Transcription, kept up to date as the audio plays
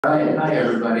Hi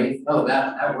everybody. Oh,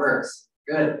 that works.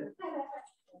 Good.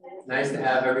 Nice to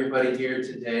have everybody here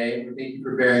today. Thank you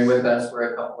for bearing with us.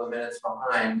 We're a couple of minutes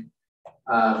behind.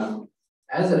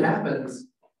 As it happens,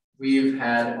 we've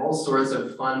had all sorts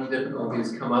of fun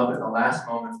difficulties come up at the last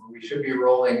moment where we should be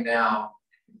rolling now.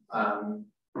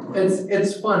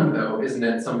 It's fun though, isn't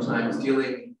it? Sometimes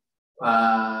dealing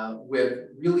with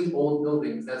really old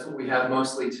buildings. That's what we have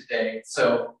mostly today.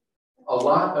 So a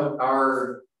lot of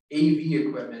our AV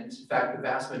equipment, in fact, the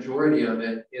vast majority of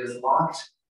it is locked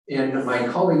in my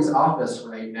colleague's office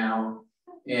right now.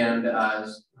 And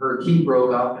her key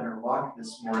broke off in her lock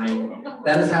this morning.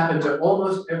 That has happened to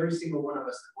almost every single one of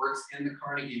us that works in the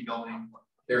Carnegie building.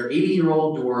 They're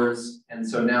 80-year-old doors. And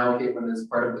so now Caitlin is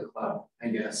part of the club, I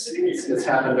guess. It's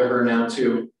happened to her now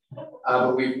too.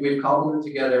 But we've cobbled it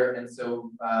together. And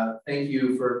so thank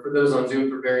you for those on Zoom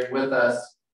for bearing with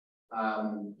us.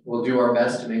 We'll do our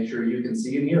best to make sure you can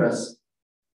see and hear us.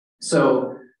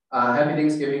 So happy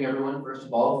Thanksgiving, everyone, first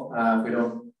of all. If we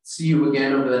don't see you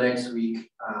again over the next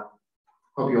week,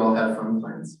 hope you all have fun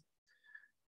plans.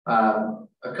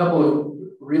 A couple of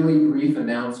really brief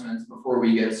announcements before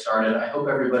we get started. I hope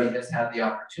everybody has had the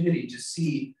opportunity to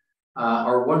see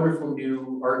our wonderful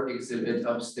new art exhibit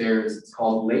upstairs. It's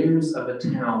called Layers of a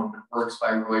Town, Works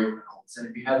by Roy Reynolds. And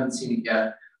if you haven't seen it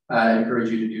yet, I encourage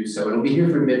you to do so. It'll be here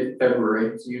for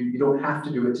mid-February, so you don't have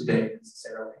to do it today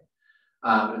necessarily.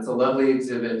 But it's a lovely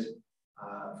exhibit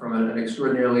from an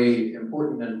extraordinarily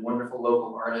important and wonderful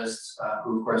local artist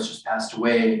who, of course, just passed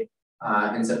away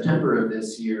in September of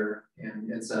this year.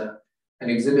 And it's an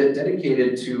exhibit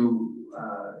dedicated to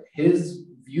his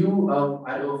view of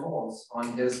Idaho Falls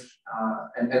on his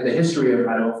and the history of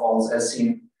Idaho Falls as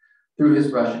seen through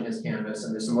his brush and his canvas.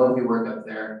 And there's some lovely work up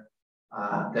there.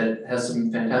 That has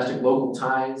some fantastic local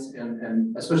ties,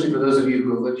 and especially for those of you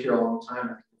who have lived here a long time, I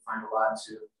think you'll find a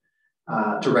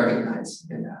lot to recognize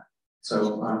in that.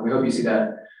 So we hope you see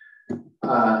that.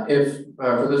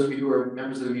 For those of you who are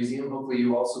members of the museum, hopefully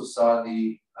you also saw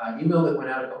the email that went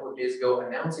out a couple of days ago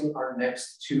announcing our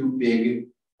next two big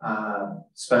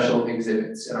special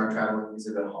exhibits in our traveling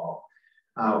exhibit hall.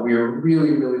 We are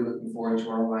really, really looking forward to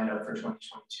our lineup for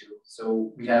 2022.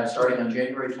 So we have, starting on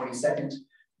January 22nd,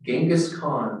 Genghis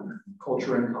Khan,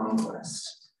 Culture and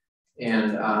Conquest.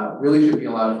 And really should be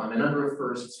a lot of fun. A number of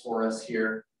firsts for us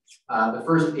here. The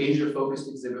first Asia-focused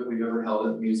exhibit we've ever held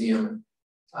at the museum.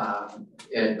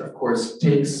 It, of course,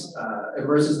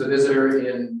 immerses the visitor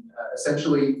in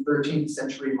essentially 13th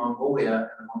century Mongolia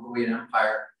and the Mongolian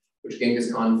Empire, which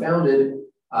Genghis Khan founded in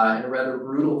a rather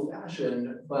brutal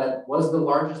fashion, but was the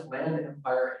largest land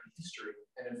empire in history.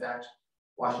 And in fact,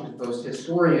 Washington Post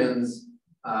historians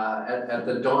at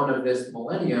the dawn of this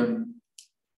millennium,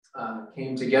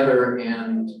 came together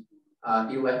and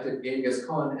elected Genghis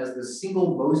Khan as the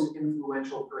single most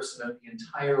influential person of the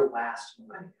entire last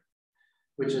millennium,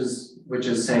 which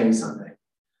is saying something.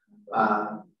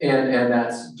 And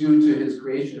that's due to his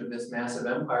creation of this massive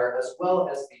empire, as well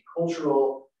as the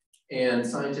cultural and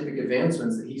scientific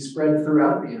advancements that he spread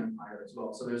throughout the empire as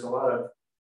well. So there's a lot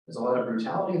of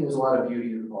brutality and there's a lot of beauty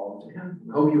involved. And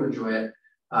I hope you enjoy it.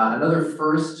 Another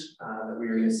first that we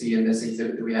are going to see in this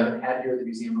exhibit that we haven't had here at the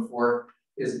museum before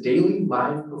is daily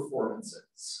live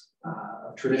performances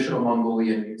of traditional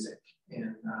Mongolian music.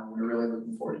 And we're really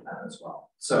looking forward to that as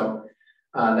well. So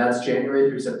that's January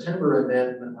through September. And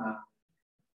then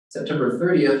September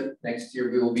 30th next year,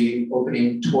 we will be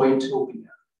opening Toytopia.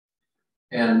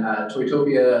 And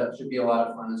Toytopia should be a lot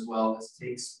of fun as well. This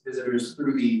takes visitors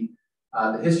through the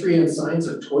history and science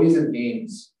of toys and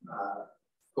games,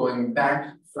 going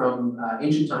back from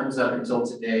ancient times up until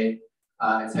today.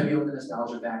 It's heavy on the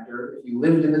nostalgia factor. If you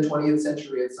lived in the 20th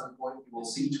century at some point, you will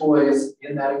see toys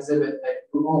in that exhibit that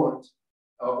you owned,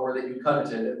 or that you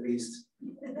coveted at least.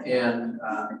 And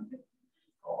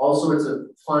all sorts of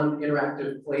fun,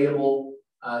 interactive, playable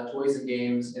toys and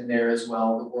games in there as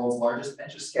well. The world's largest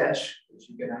Etch-a-Sketch, which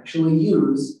you can actually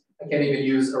use. I can't even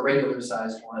use a regular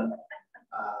sized one.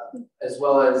 As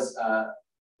well as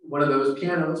one of those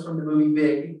pianos from the movie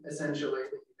Big, essentially,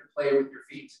 that you can play with your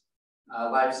feet.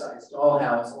 Life-size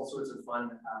dollhouse, all sorts of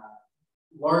fun,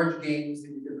 large games that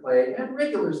you can play, and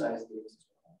regular-sized games as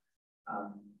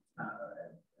well.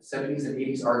 70s and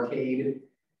 80s arcade,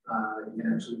 you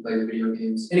can actually play the video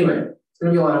games. Anyway, it's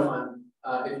going to be a lot of fun.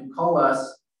 If you call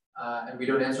us and we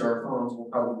don't answer our phones, we'll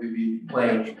probably be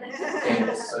playing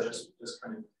games. So just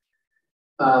kind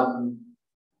of.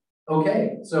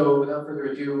 Okay, so without further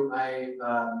ado, I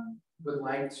would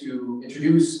like to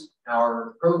introduce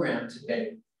our program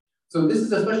today. So this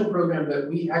is a special program that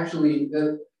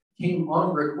that came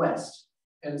on request.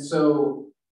 And so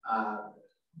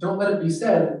don't let it be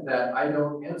said that I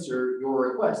don't answer your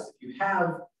request. If you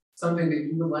have something that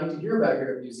you would like to hear about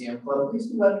here at Museum Club, please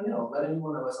do let me know. Let any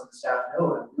one of us on the staff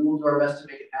know, and we will do our best to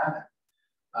make it happen.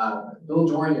 Bill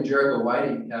Doering and Jericho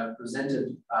Whiting have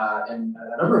presented in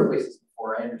a number of places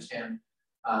before, I understand.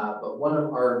 But one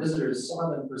of our visitors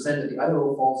saw them present at the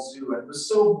Idaho Falls Zoo and was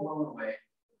so blown away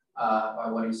by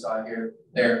what he saw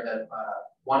there that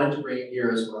wanted to bring it here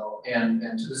as well. And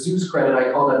to the zoo's credit,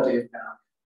 I called up Dave Pennock,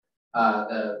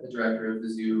 the director of the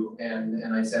zoo,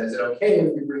 and I said, is it okay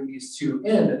if we bring these two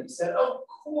in? And he said, of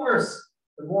course,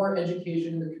 the more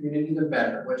education in the community, the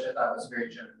better, which I thought was very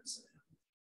generous of him.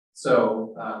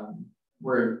 So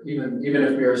we're even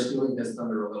if we are stealing his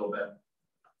thunder a little bit.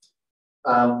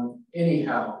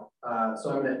 Anyhow, so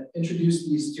I'm going to introduce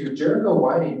these two. Jericho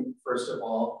Whiting, first of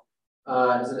all,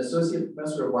 is an associate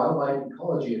professor of wildlife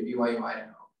ecology at BYU, Idaho.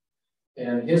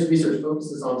 And his research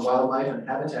focuses on wildlife and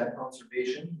habitat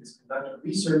conservation. He's conducted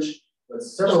research with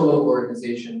several local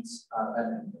organizations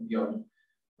and beyond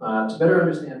to better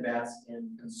understand bats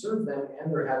and conserve them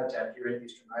and their habitat here in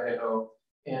eastern Idaho.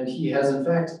 And he has, in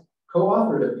fact,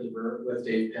 co-authored a paper with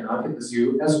Dave Pennock at the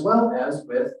zoo, as well as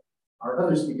with our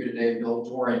other speaker today, Bill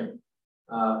Doering.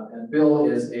 And Bill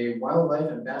is a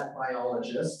wildlife and bat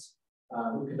biologist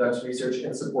who conducts research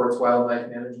and supports wildlife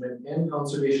management and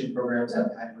conservation programs at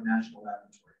the Idaho National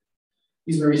Laboratory.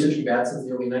 He's been researching bats since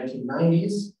the early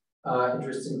 1990s.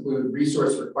 Interests include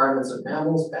resource requirements of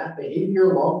mammals, bat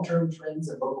behavior, long-term trends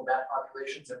in local bat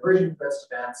populations, emerging threats to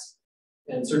bats,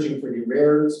 and searching for the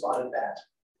rare spotted bat,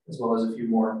 as well as a few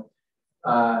more.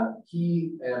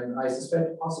 He, and I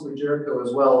suspect possibly Jericho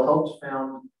as well, helped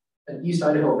found an East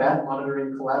Idaho bat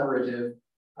monitoring collaborative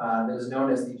that is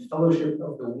known as the Fellowship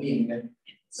of the Wing.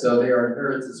 So they are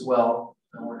nerds as well,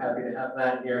 and we're happy to have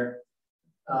that here.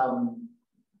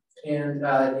 He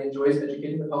enjoys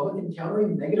educating the public and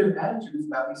countering negative attitudes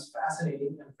about these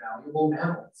fascinating and valuable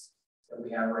mammals that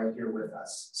we have right here with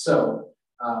us. So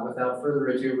without further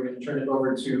ado, we're going to turn it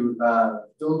over to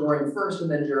Bill Doering first,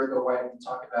 and then Jericho Whiting to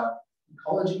talk about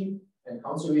ecology and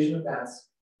conservation of bats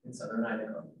in southern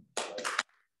Idaho.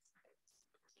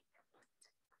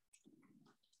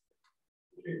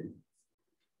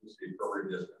 See appropriate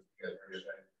distance. You guys hear me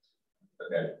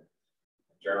okay? Okay.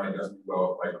 Generally doesn't do well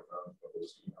with microphones, but we'll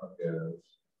see how it goes.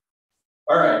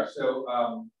 All right.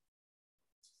 So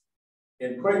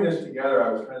in putting this together,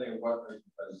 I was trying to think of what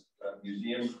a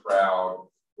museum crowd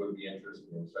would be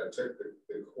interested in. So I took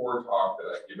the core talk that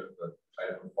I give at the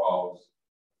Idaho Falls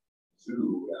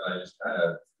Zoo, and I just kind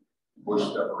of pushed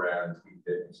stuff around and tweaked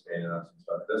it and expanded on some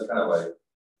stuff. That's kind of like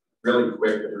really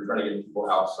quick if we're trying to get people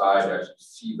outside to actually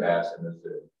see bats in the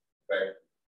zoo. Okay.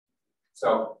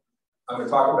 So I'm going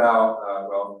to talk about,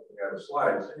 well, we have a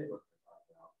slide.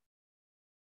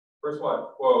 First of all,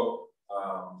 a quote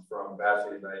from Bats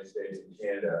in the United States and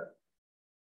Canada.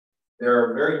 There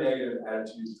are very negative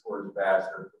attitudes towards bats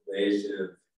that are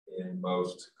pervasive in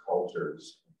most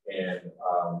cultures. And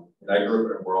I grew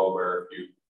up in a world where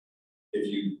if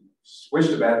you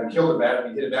squished a bat and killed a bat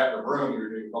and you hit a bat in the room, you were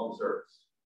doing public service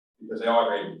because they all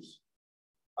have rabies.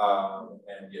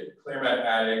 And you get clear mat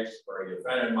addicts or you get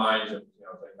abandoned mines, and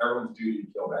it's like everyone's duty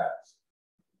to kill bats.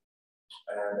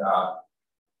 And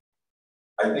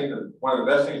I think that one of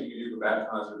the best things you can do for bat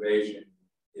conservation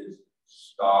is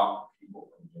stop people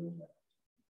from doing that.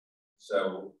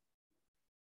 So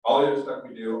all the other stuff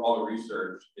we do, all the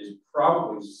research is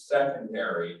probably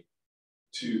secondary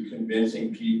to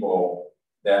convincing people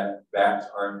that bats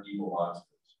aren't evil monsters.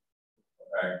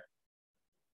 Okay.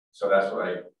 So that's what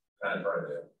I kind of try to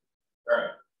do. All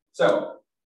right. So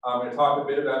I'm going to talk a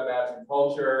bit about bats and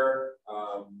culture,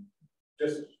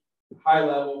 just high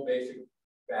level basic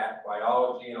bat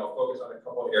biology, and I'll focus on a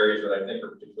couple of areas that I think are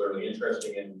particularly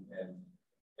interesting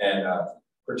and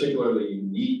particularly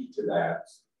unique to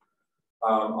bats.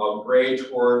 I'll grade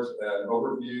towards an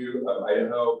overview of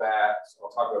Idaho bats. I'll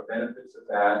talk about benefits of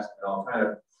bats, and I'll kind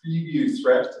of preview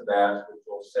threats to bats, which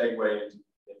will segue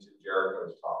into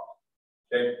Jericho's talk.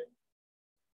 Okay.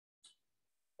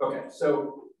 Okay,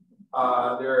 so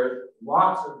there are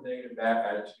lots of negative bat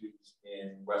attitudes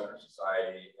in Western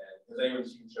society. And has anyone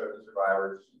seen the show The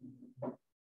Survivors?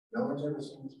 No one's ever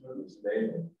seen this movie. It's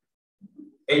amazing.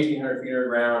 1,800 feet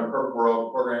underground, a perfect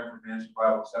world, program for man's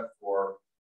survival except for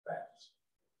bats.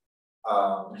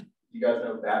 You guys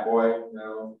know Bat Boy?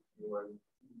 No? Anyone?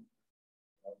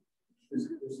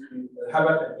 How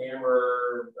about the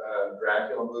Hammer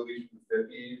Dracula movies from the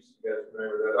 50s? You guys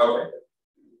remember that? Okay.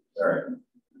 All right.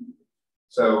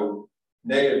 So,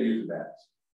 negative use of bats.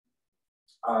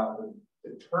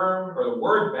 The term or the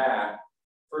word bat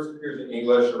first appears in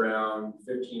English around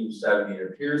 1570.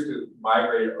 It appears to have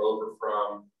migrated over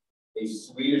from a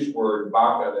Swedish word,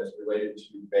 baka, that's related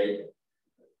to bacon.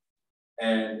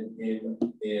 And in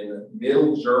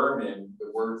Middle German,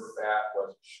 the word for that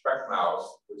was Speckmaus,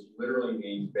 which literally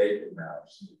means bacon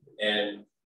mouse. And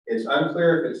it's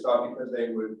unclear if it's thought because they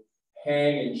would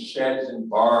hang in sheds and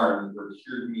barns where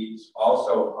cured meats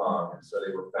also hung, and so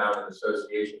they were found in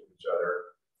association with each other,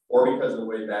 or because of the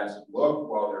way bats look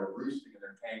while they're roosting and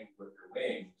they're hanging with their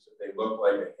wings, if they look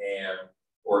like a ham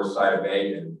or a side of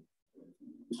bacon.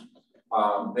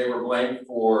 They were blamed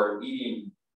for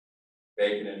eating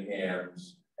bacon and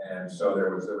hams, and so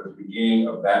there was the beginning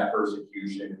of bat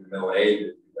persecution in the Middle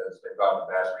Ages because they thought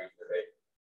the bats were eating their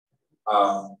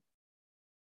bacon.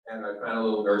 And I found a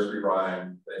little nursery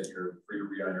rhyme that you're free to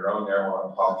read on your own there while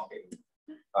I'm talking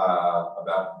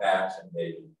about bats and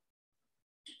bacon.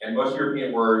 And most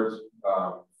European words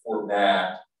for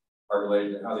bat are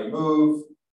related to how they move,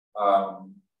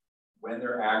 when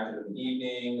they're active in the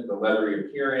evening, the leathery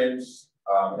appearance,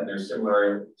 and their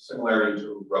similarity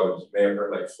to rodents. You may have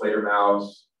heard like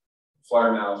flittermouse,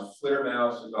 fluttermouse.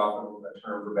 Flittermouse is often a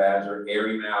term for bats, or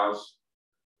airy mouse,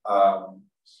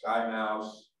 sky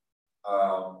mouse.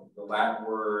 The Latin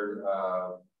word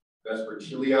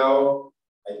vespertilio,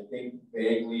 I think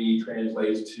vaguely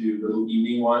translates to little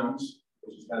evening ones,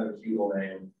 which is kind of a cute little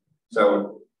name.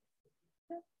 So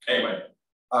anyway,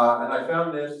 and I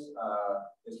found this,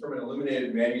 it's from an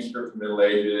illuminated manuscript from the Middle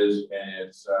Ages, and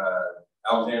it's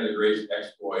Alexander the Great's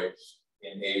exploits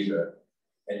in Asia.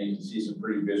 And you can see some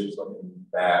pretty vicious looking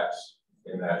bats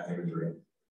in that imagery.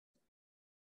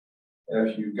 And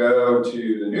if you go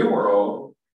to the New World,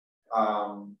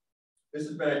 this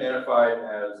has been identified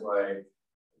as like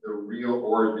the real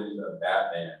origins of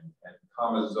Batman. And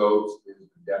Kamazotes is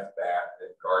the death bat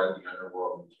that guarded the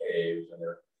underworld and caves, and there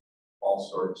are all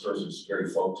sorts of scary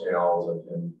folk tales of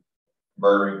him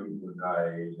murdering people at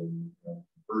night and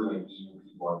brutally eating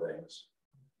people and things.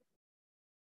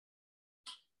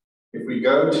 If we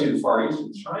go to the Far East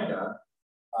in China,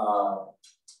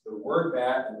 the word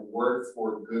bat and the word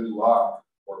for good luck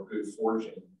or good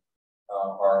fortune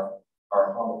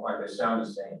are homophobic. They sound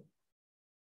the same.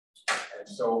 And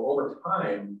so over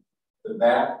time, the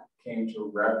bat came to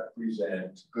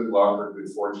represent good luck or good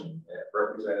fortune. It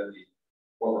represented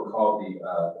what were called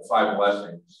the five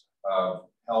blessings of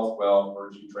health, wealth,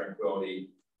 virtue, tranquility,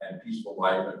 and peaceful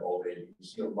life and old age. You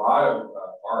see a lot of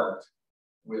art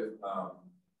with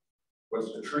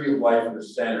what's the tree of life in the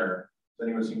center. Has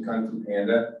anyone seen Kung Fu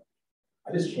Panda?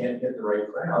 I just can't hit the right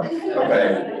crowd.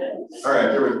 Okay. All right,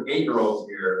 there were 8-year-olds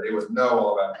here. They would know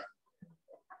all about it.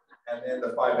 And then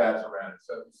the 5 bats around it.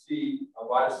 So you see a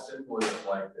lot of symbolism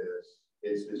like this.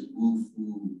 It's this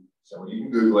woo-foo. So you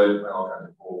can Google it, all kinds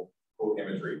of cool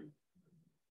imagery.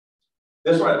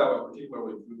 This one I thought was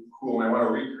particularly cool, and I want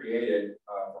to recreate it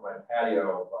for my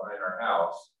patio behind our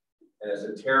house. And it's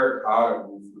a terracotta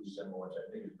woo-foo symbol, which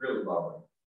I think is really lovely.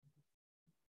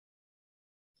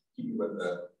 Keep with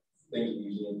the things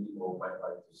museum people might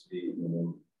like to see.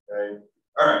 Okay.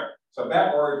 All right. So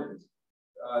bat origins.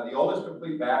 The oldest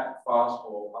complete bat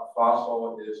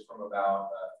fossil is from about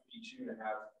 52.5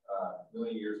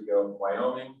 million years ago in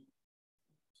Wyoming.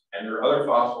 And there are other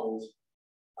fossils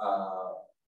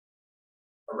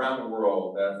around the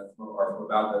world that are from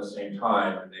about the same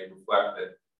time, and they reflect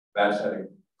that bats had a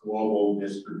global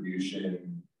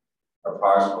distribution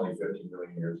approximately 50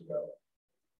 million years ago.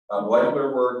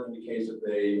 Molecular work indicates that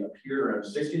they appeared around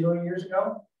 60 million years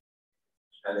ago,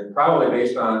 and they're probably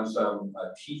based on some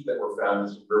teeth that were found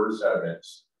in some river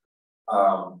sediments,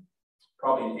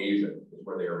 probably in Asia is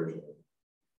where they originated.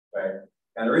 Okay,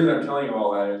 and the reason I'm telling you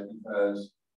all that is because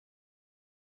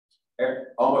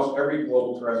almost every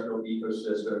global terrestrial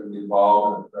ecosystem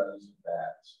evolved in the presence of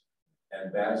bats,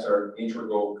 and bats are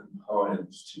integral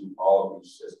components to all of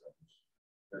these systems.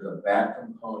 There's a bat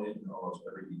component in almost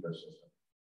every ecosystem.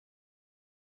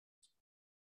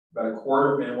 About a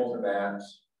quarter of mammals are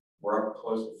bats. We're up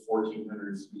close to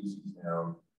 1,400 species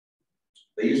now.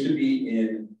 They used to be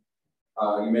in,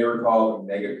 you may recall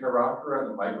the Megachiroptera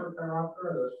and the Microchiroptera.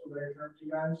 Are those familiar terms to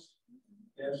you guys?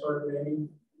 Yeah, sort of maybe.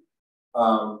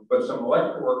 But some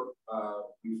molecular work,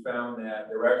 we found that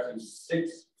there were actually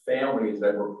 6 families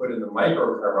that were put in the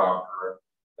Microchiroptera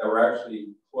that were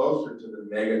actually closer to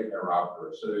the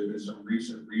Megachiroptera. So there's been some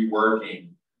recent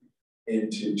reworking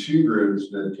into 2 groups,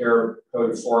 the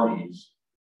Pteropodiformes,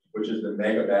 which is the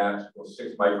megabats with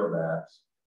 6 microbats,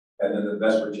 and then the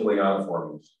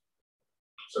Vespertilioniformes.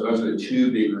 So those are the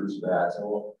 2 big groups of bats. And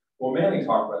we'll mainly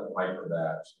talk about the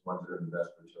microbats, the ones that are in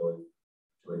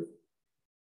the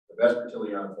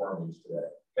Vespertilioniformes today.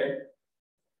 Okay.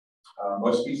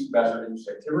 Most species of bats are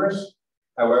insectivorous.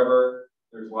 However,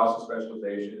 there's lots of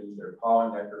specializations. They're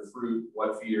pollen, nectar, fruit,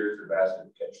 blood feeders. There are bats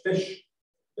that catch fish.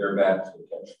 There are bats that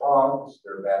catch frogs.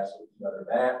 There are bats that eat other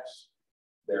bats.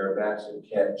 There are bats that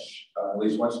catch, at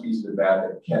least one species of bat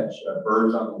that catch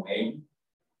birds on the wing.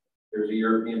 There's a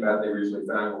European bat they recently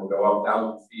found that will go up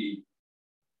 1,000 feet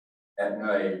at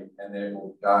night, and then it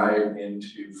will dive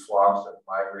into flocks of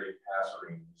migrating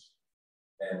passerines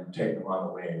and take them on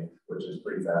the wing, which is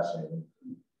pretty fascinating.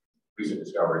 Recent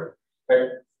discovery.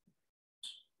 Okay.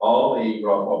 All the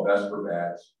what I'll call vesper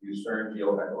bats use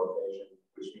pharyngeal echolocation,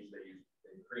 which means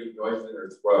they create noises in their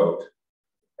throat,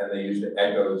 and they use the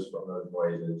echoes from those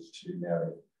noises to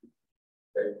navigate.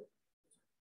 Okay.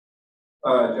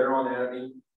 General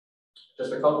anatomy.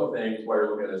 Just a couple of things while you're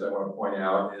looking at this, I want to point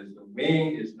out is the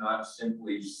wing is not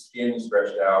simply skin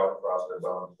stretched out across their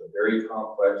bones. It's a very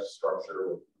complex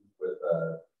structure with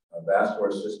a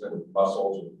vascular system, with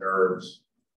muscles, with nerves.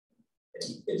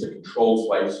 It's a controlled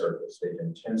flight surface. They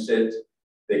can tense it,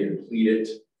 they can pleat it,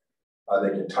 they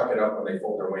can tuck it up when they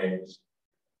fold their wings.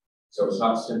 So it's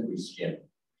not simply skin.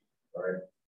 All right.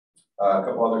 A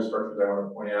couple other structures I want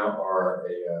to point out are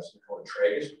something called a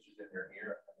tragus, which is in their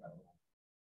ear.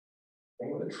 I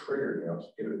think with a trigger,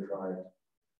 let's give it a try.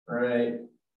 Right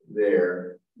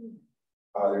there.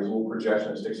 There's a little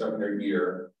projection that sticks up in their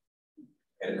ear,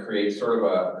 and it creates sort of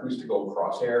acoustical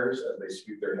crosshairs as they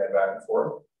sweep their head back and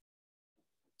forth.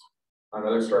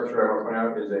 Another structure I want to point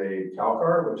out is a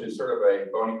calcar, which is sort of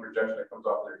a bony projection that comes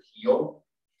off their heel,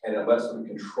 and it lets them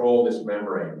control this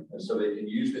membrane. And so they can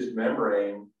use this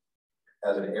membrane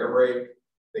as an air brake.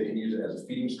 They can use it as a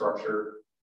feeding structure.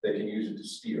 They can use it to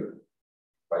steer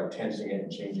by tensing it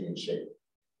and changing its shape.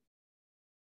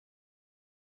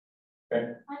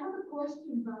 Okay. I have a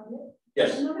question about it.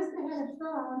 Yes. I noticed they had a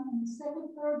thumb and the second,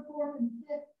 third, fourth, and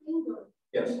fifth finger.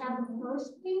 Yes. They have the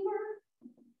first finger.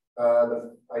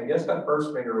 I guess that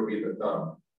first finger would be the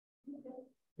thumb. Okay.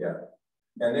 Yeah.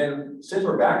 And then since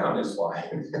we're back on this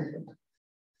slide,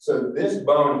 so this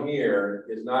bone here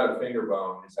is not a finger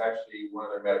bone. It's actually one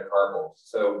of their metacarpals.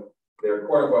 So their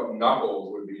quote unquote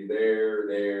knuckles would be there,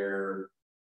 there,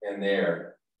 and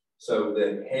there. So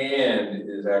the hand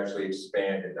is actually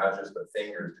expanded, not just the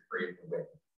fingers to create the wing.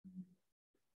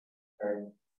 Okay.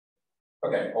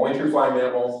 Okay, only true flying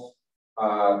mammal.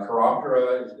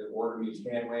 Chiroptera is the order means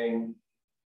hand wing.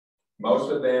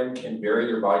 Most of them can vary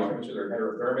their body temperature. They're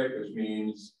heterothermic, which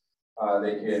means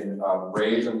they can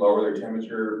raise and lower their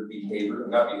temperature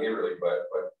not behaviorally, but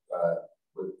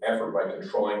with effort by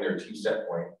controlling their T set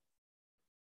point.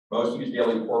 Most use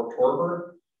daily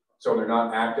torpor. So when they're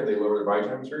not active, they lower their body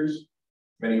temperatures.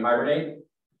 Many hibernate.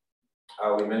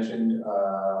 We mentioned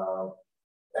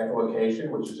echolocation,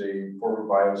 which is a form of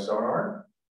biosonar.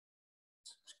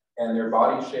 And their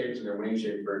body shapes and their wing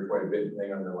shapes vary quite a bit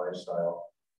depending on their lifestyle.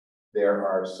 There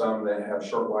are some that have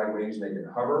short, wide wings and they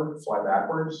can hover, fly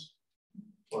backwards,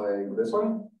 like this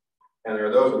one. And there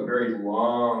are those with very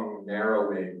long, narrow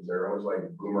wings. They're almost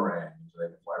like boomerangs. They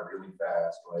can fly really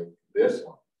fast, like this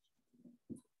one.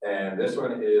 And this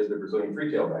one is the Brazilian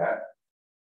free-tail bat.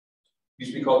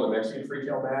 Used to be called the Mexican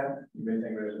free-tail bat. You may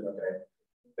think it is, okay.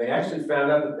 They actually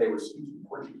found out that they were speaking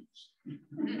Portuguese.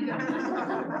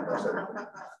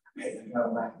 Hey,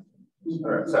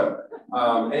 all right, so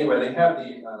anyway, they have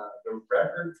the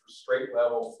record for straight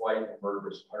level flight in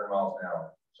vertebrates, 100 miles an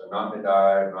hour. So not in a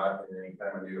dive, not in any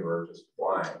kind of maneuver, just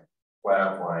flying, flat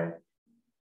out flying.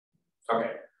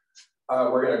 Okay,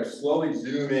 we're going to slowly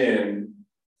zoom in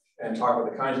and talk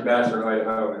about the kinds of bats that are in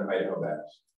Idaho and Idaho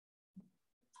bats.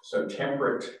 So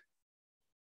temperate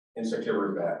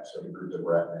insectivorous bats are the group that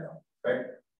we're at now. Okay,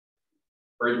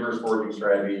 very diverse foraging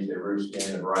strategies. They roost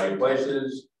in a variety of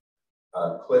places.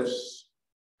 Cliffs,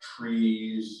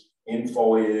 trees, in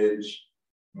foliage,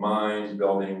 mines,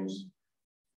 buildings.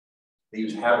 They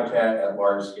use habitat at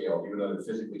large scale. Even though they're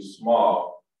physically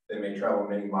small, they may travel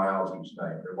many miles each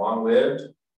night. They're long-lived,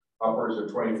 upwards of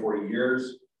 20 to 40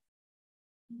 years.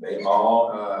 They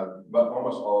all, but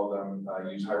almost all of them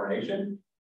use hibernation.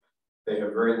 They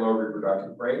have very low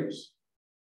reproductive rates.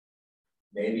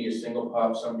 Maybe a single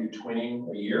pup, some do twinning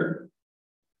a year.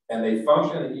 And they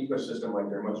function in the ecosystem like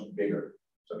they're much bigger.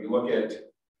 So if you look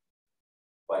at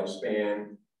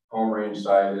lifespan, home range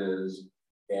sizes,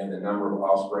 and the number of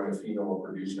offspring a female will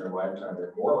produce in her lifetime,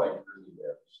 they're more like grizzly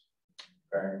bears.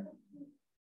 Okay?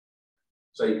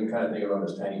 So you can kind of think of them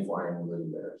as tiny flying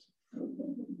grizzly bears.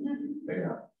 Maybe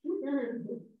not.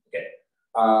 Okay.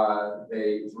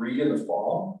 They breed in the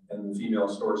fall, and the female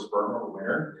stores sperm over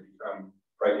winter. They become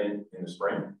pregnant in the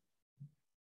spring.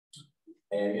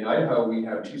 And in Idaho, we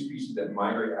have two species that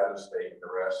migrate out of state, and the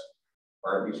rest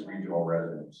or at least regional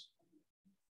residents.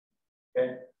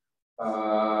 Okay.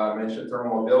 Mentioned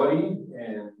thermal mobility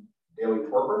and daily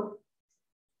torpor.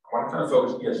 I want to kind of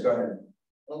focus. Yes, go ahead.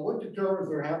 What determines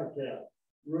their habitat?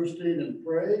 Roosting and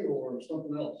prey, or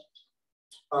something else?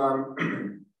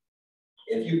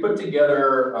 If you put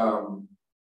together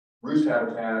roost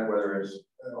habitat, whether it's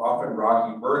often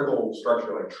rocky vertical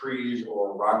structure like trees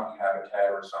or rocky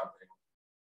habitat or something,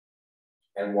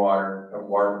 and water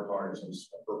components in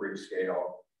appropriate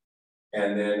scale,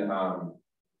 and then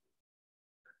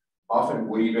often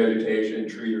woody vegetation,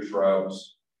 trees or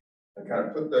shrubs, and kind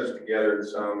of put those together at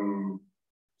some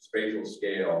spatial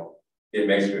scale, it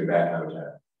makes good bat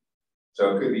habitat.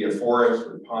 So it could be a forest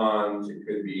with ponds, it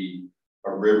could be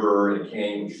a river and a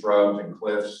canyon with shrubs and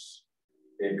cliffs,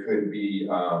 it could be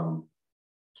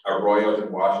arroyos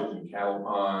and washes and cattle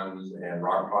ponds and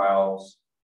rock piles.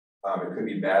 It could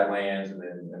be badlands and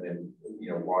then you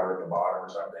know, water at the bottom or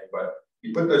something. But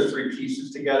you put those three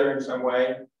pieces together in some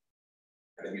way,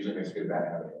 and it usually makes good bat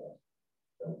habitat.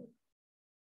 So,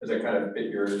 does that kind of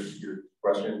fit your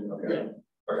question? Okay. Yeah.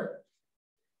 Okay.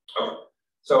 Okay.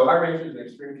 So high range is an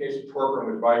extreme case of torpor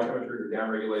in which body temperatures are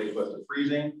downregulated close to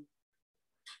freezing,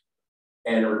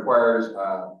 and it requires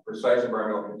precise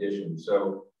environmental conditions.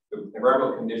 So the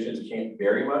environmental conditions can't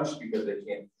vary much because they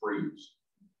can't freeze.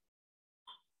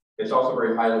 It's also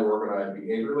very highly organized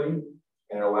behaviorally,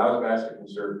 and it allows bats to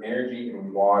conserve energy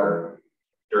and water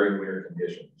during winter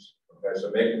conditions. Okay,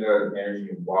 so make a note of energy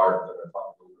and water, because I'm going to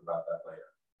talk a little bit about that later.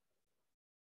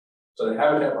 So the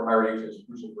habitat for hibernation is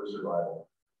crucial for survival.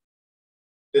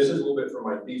 This is a little bit from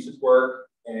my thesis work,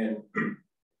 and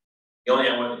the only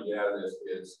thing I wanted to get out of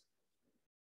this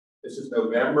is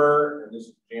November, and this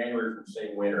is January from the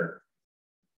same winter.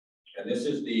 And this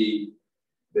is the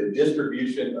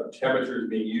distribution of temperatures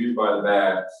being used by the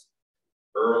bats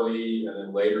early and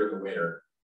then later in the winter.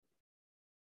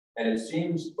 And it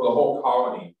seems for the whole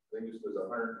colony, I think this was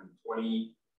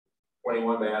 120,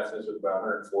 21 bats, this was about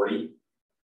 140,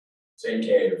 same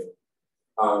cave.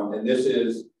 And this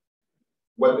is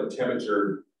what the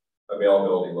temperature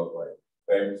availability looked like.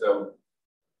 Okay, so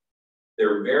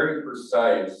they're very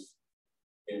precise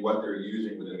in what they're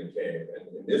using within the cave.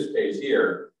 And in this case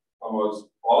here, almost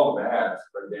all the bats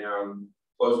are down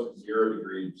close to 0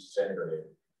 degrees centigrade.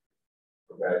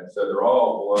 Okay, so they're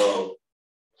all below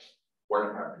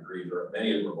 1.5 degrees, or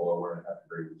many of them are below 1.5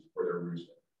 degrees where they're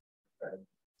roosting. Okay,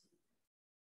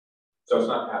 so it's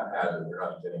not haphazard, they're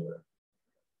not just anywhere.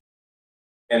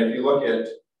 And if you look at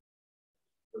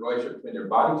the relationship between their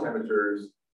body temperatures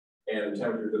and the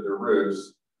temperatures of their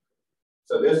roosts,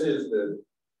 so this is the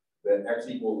X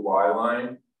equals Y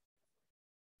line.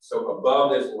 So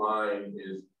above this line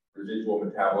is residual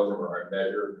metabolism, or a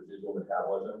measure of residual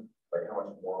metabolism, like how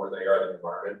much warmer they are than the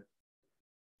environment.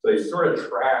 So they sort of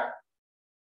track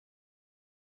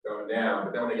going down,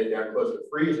 but then when they get down close to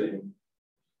freezing,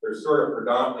 they're sort of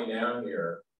predominantly down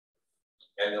here,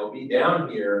 and they'll be down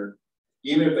here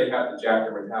even if they have to jack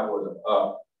their metabolism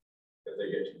up if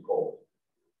they get too cold.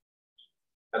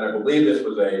 And I believe this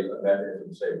was a mechanism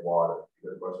to save water,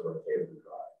 because most of our caves are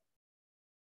dry.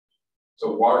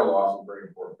 So water loss is very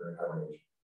important during hibernation.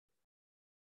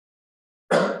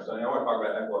 So now I want to talk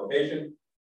about echolocation.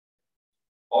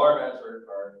 All our bats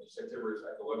are insectivorous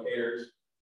echolocators.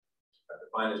 I've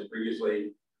defined this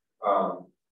previously. All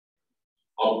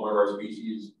one of our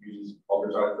species uses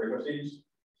ultrasonic frequencies,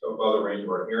 so above the range of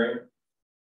our hearing.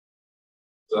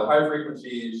 So the high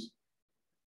frequencies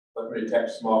let them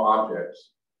detect small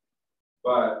objects,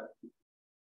 but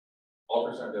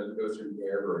ultrasound doesn't go through the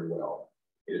air very well.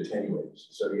 It attenuates.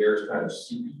 So the air is kind of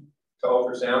seepy to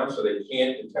ultrasound, so they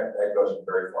can't detect echoes from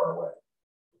very far away.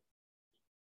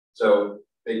 So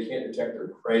they can't detect their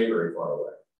prey very far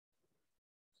away.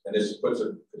 And this puts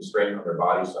a constraint on their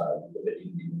body side, because they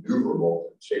need to be maneuverable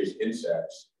to chase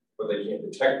insects, but they can't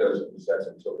detect those insects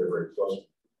until they're very close.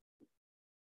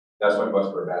 That's why most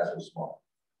of our bats are small.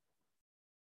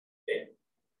 Okay.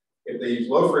 If they use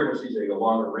low frequencies, they get a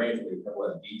longer range, they have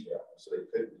less detail. So they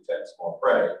couldn't detect small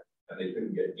prey, and they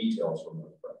couldn't get details from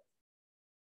those prey.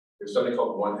 There's something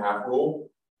called the 1/2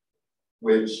 rule,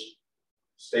 which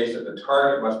states that the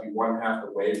target must be 1/2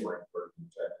 the wavelength for it to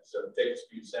detect. So take the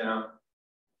speed sound,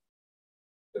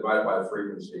 divided by the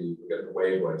frequency, you get the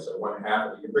wavelength. So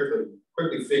 1/2, you can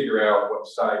quickly figure out what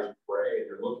size prey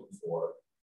you're looking for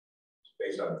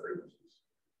based on the frequencies.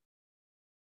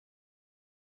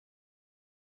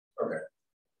 Okay.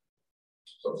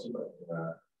 So let's see if I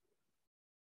can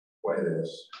play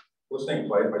this. Will this thing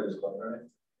play if I just click on it?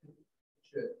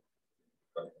 Should.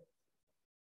 Okay.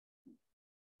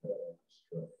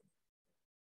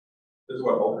 This is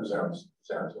what ultrasound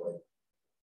sounds like.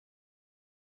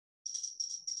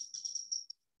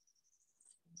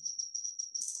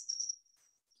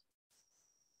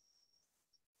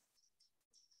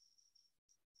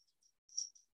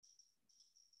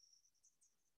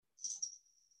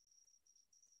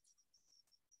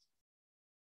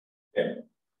 Okay.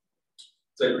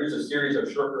 So they produce a series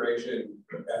of short duration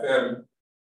FM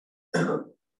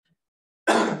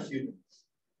excuse me,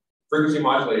 frequency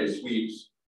modulated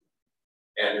sweeps,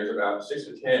 and there's about 6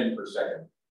 to 10 per second.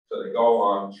 So they go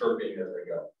on chirping as they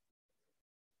go.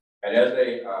 And as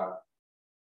they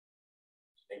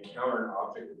encounter an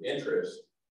object of interest,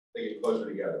 they get closer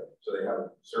together. So they have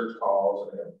search calls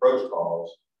and they have approach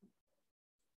calls.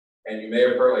 And you may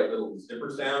have heard like little zipper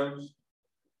sounds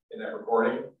in that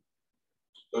recording.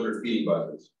 Those are feeding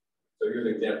buzzes. So here's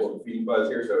an example of a feeding buzz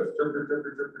here. So it's chirp, chirp, chirp,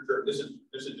 chirp, chirp, chirp. This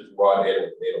is just raw data.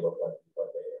 What the data look like.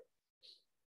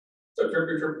 So chirp,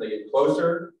 chirp, chirp. They get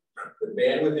closer. The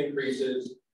bandwidth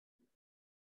increases.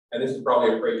 And this is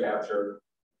probably a prey capture.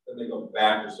 Then they go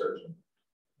back to searching.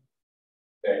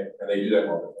 Okay, and they do that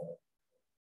all the time.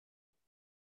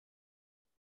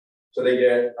 So they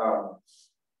get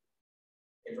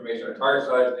information on target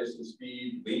size, distance,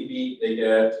 speed, lead beat. They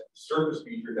get surface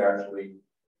features actually,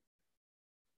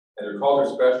 and they're called or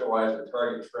specialized to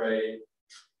target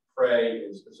prey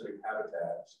in specific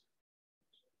habitats.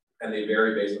 And they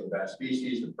vary based on the bat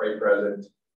species, the prey present,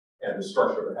 and the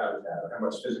structure of the habitat, and how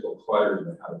much physical clutter is in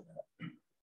the habitat.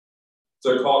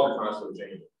 So their calls are constantly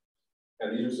changing.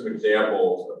 And these are some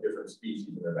examples of different species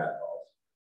in their bat calls.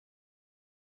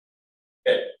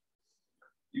 Okay.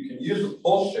 You can use the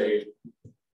pulse shape.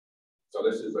 So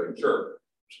this is a chirp,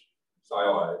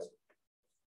 stylized.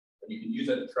 And you can use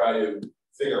it to try to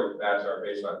figure out what bats are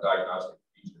based on diagnostic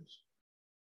features.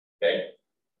 Okay.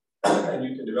 And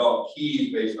you can develop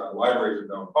keys based on libraries of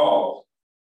known calls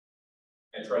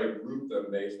and try to group them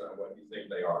based on what you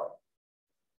think they are.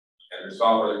 And there's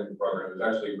software that you can program.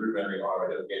 There's actually rudimentary auto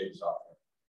identification software.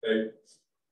 Okay.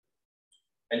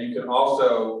 And you can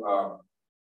also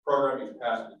program these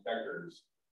passive detectors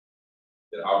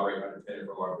that operate unattended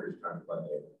for long periods of time to collect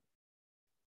data.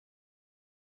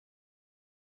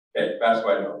 Okay, bats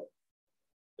by note.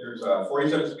 There's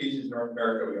 47 species in North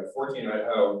America. We have 14 in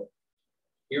Idaho.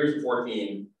 Here's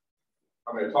 14.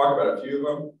 I'm going to talk about a few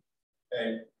of them.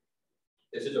 Okay.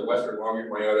 This is a western long-eared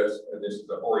myotis, and this is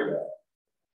a hoary bat.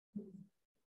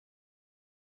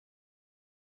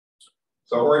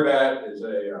 So hoary bat is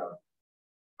a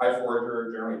high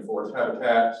forager, generally in forest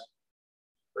habitats,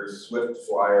 very swift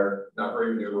flyer, not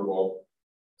very maneuverable,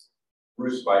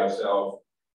 roosts by itself,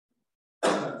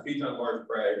 feeds on large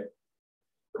prey,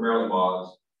 primarily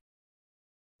moths,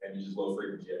 and uses low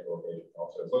frequency echolocation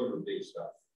also. It's looking for big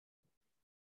stuff.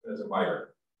 And it's a migrant.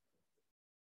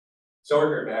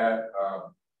 Silver-haired bat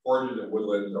forages in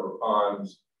woodlands over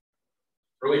ponds,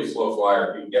 really a slow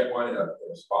flyer. If you can get one in a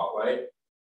spotlight,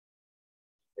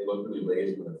 they look really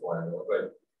lazy when they're flying. They look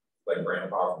like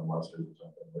grandpa from Monsters or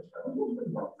something. Which kind of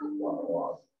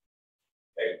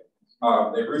okay.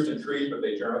 They roost in trees, but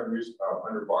they generally roost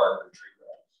under bark or tree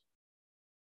grass.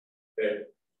 Okay.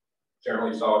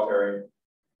 Generally solitary.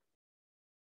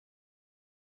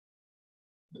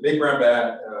 The big brown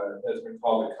bat has been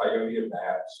called the coyote of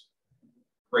bats.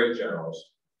 Great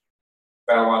generalist.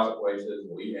 Found lots of places,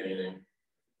 will eat anything.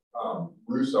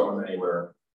 Roosts almost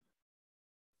anywhere.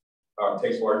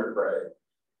 Takes larger prey.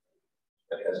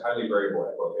 And has highly variable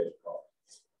echolocation calls.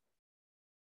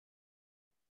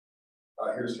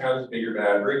 Here's Townsend's bigger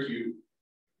bat, very cute.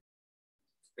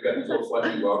 They got these little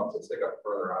fleshy lumps that stick up in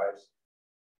front of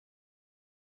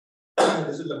their eyes.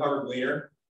 This is a hover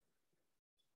gleaner.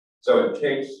 So it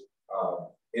takes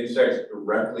insects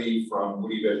directly from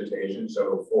woody vegetation,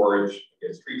 so forage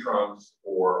against tree trunks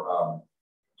or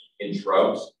in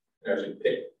shrubs, and actually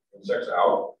pick insects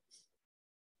out.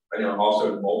 And then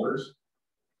also in boulders.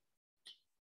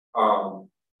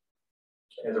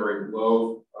 It has a very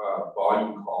low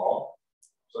volume call,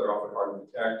 so they're often hard to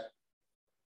detect.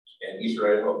 And eastern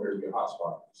Idaho appears to be a hotspot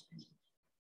for the species.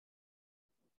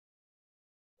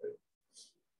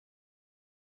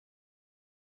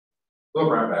 Little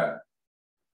brown bat.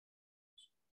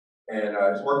 And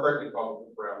it's more correctly called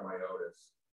little brown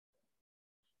myotis.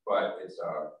 But it's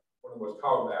one of the most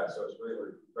common bats, so it's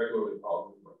regularly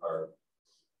called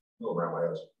little brown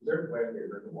myotis. Is there a way to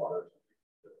drink the water?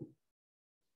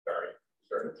 Sorry,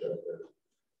 starting to joke there.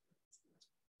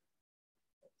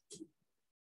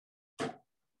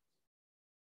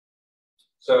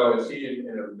 So it's seen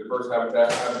in a diverse habitat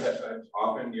types,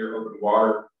 often near open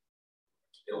water.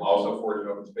 It'll also forage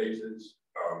in open spaces.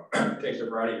 It takes a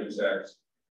variety of insects.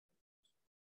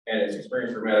 And it's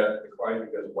experienced dramatic decline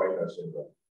because of white nose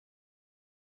syndrome.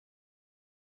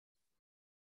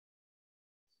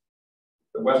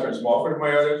 The western small-footed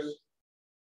myotis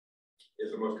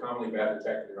is the most commonly bat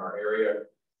detected in our area.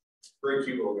 Very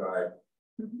cute little guy.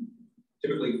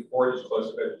 Typically forages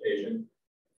close to vegetation,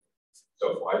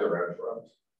 so it flies around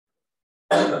shrubs.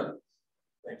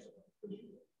 Thanks.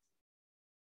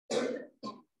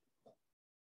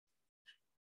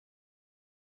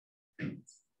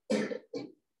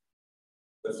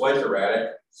 The flight's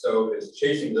erratic, so it's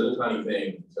chasing little tiny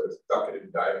things, so it's ducking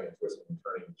and diving and twisting and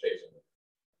turning and chasing them.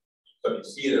 So if you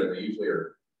see them, they usually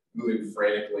are moving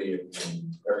frantically in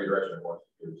every direction at once.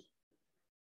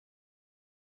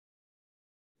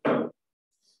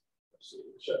 Let's see,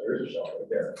 there's a shell right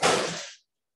there.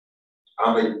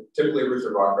 They typically roost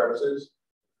in rock crevices.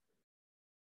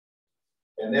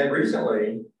 And then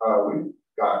recently, we've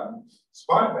gotten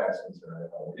spotted bats in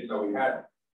Idaho. We didn't know we had them.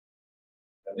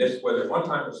 And this was at one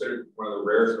time considered one of the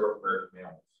rarest North American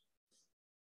mammals.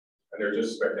 And they're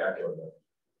just spectacular.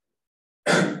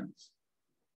 They've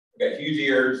got huge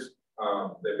ears.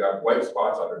 They've got white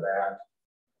spots on their back.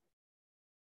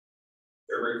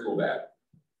 They're a very cool bat.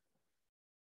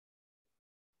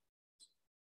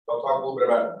 I'll talk a little bit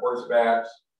about the importance of bats.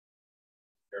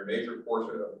 They're a major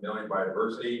portion of mammalian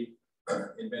biodiversity.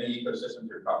 In many ecosystems,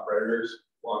 they're top predators.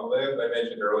 Long-lived, I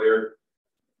mentioned earlier.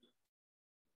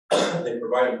 They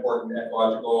provide important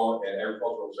ecological and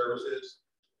agricultural services.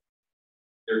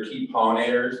 They're key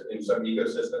pollinators in some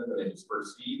ecosystems, and they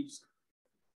disperse seeds.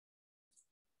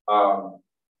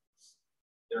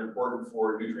 They're important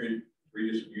for nutrient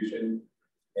redistribution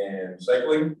and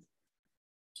cycling.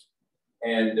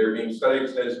 And they're being studied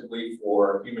extensively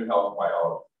for human health and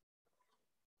biology.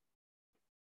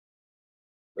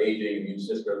 Aging, immune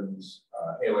systems,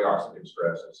 oxidative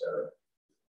stress, etc.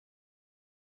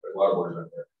 There's a lot of words in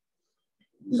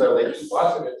there. So they eat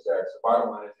lots of insects. The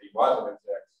bottom line is they eat lots of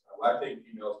insects. Lactating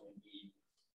females can eat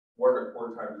 4 to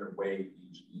 4 times their weight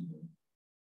each evening.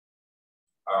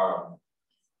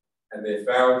 And they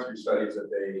found through studies that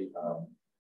they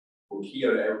will key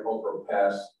on agricultural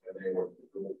pests, and they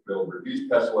will reduce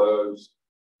pest loads,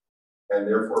 and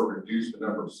therefore reduce the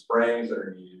number of sprayings that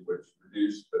are needed, which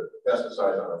reduce the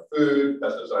pesticides on our food,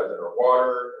 pesticides in our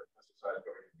water, pesticides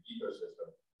going into the ecosystem.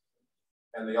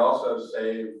 And they also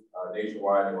save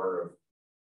nationwide in order of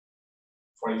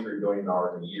 $23 billion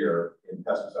a year in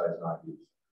pesticides not used.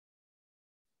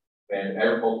 And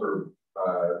agriculture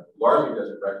largely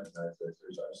doesn't recognize this.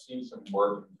 I've seen some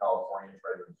work in California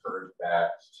trying to encourage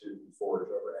bats to forage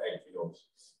over ag fields,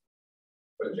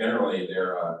 but generally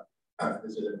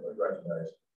this isn't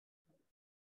recognized.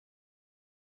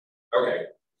 Okay,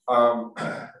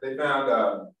 they found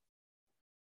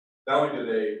not only do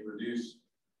they reduce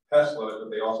pest loads, but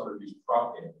they also reduce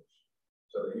crop damage,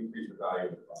 so they increase the value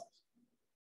of the crops.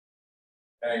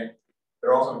 Okay,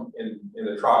 they're also in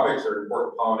the tropics. They're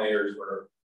important pollinators for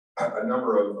a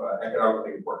number of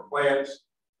economically important plants,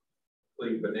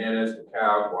 including bananas,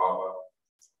 cacao, guava,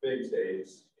 figs,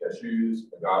 dates, cashews,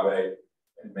 agave,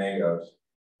 and mangoes.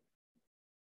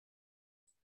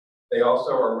 They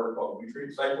also are what are called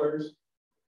nutrient cyclers.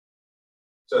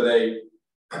 So they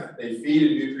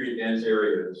feed in nutrient-dense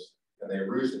areas and they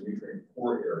roost in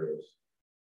nutrient-poor areas.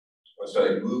 So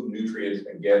they move nutrients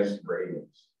against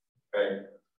gradients. Okay,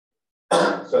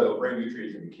 so they'll bring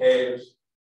nutrients into caves.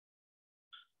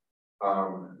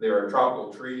 There are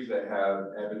tropical trees that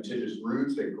have adventitious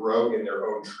roots that grow in their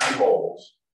own tree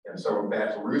holes. And so when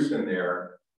bats roost in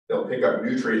there, they'll pick up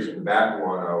nutrients from the bat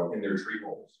guano in their tree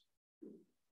holes.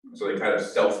 So they kind of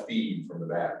self-feed from the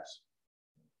bats.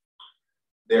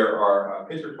 There are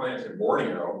pitcher plants in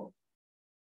Borneo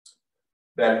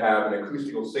that have an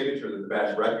acoustical signature that the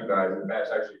bats recognize, and the bats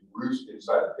actually roost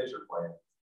inside the pitcher plant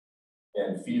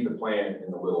and feed the plant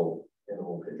in the little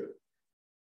pitcher.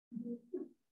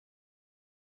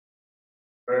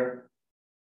 Okay.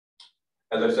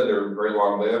 As I said, they're very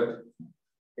long-lived.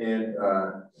 And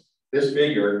this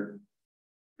figure,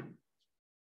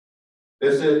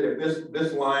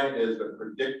 this line is the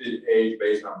predicted age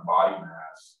based on body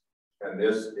mass, and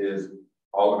this is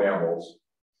all the mammals.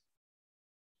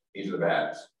 These are the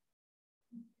bats.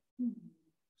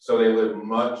 So they live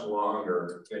much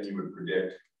longer than you would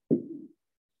predict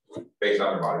based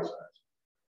on their body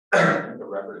size. The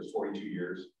record is 42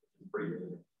 years. It's pretty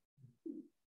good.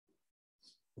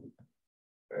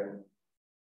 Okay.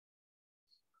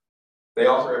 They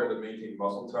also are able to maintain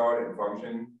muscle tone and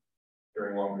function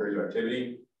during long periods of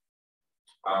activity.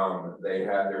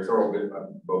 Their total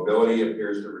mobility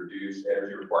appears to reduce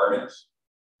energy requirements.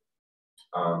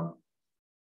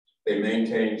 They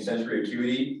maintain sensory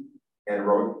acuity and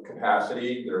aerobic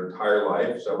capacity their entire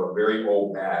life. So a very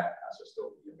old bat has to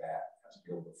still be a bat, has to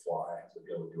be able to fly, has to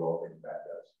be able to do all the things a bat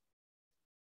does.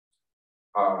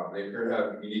 They appear to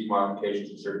have unique modifications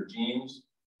in certain genes.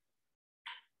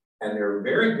 And they're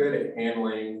very good at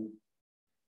handling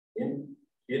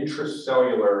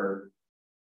intracellular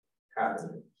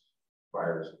pathogens,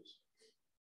 viruses.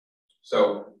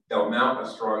 So they'll mount a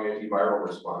strong antiviral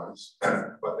response,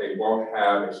 but they won't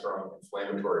have a strong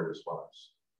inflammatory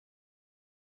response.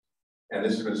 And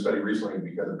this has been studied recently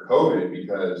because of COVID,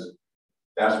 because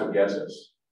that's what gets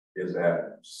us, is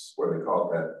that, what do they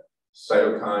call it, that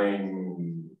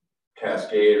cytokine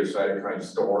cascade or cytokine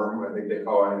storm, I think they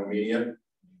call it in the media.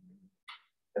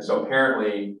 And so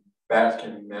apparently bats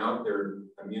can mount their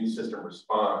immune system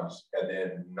response and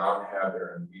then not have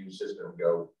their immune system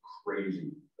go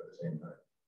crazy at the same time.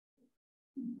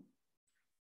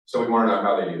 So we want to know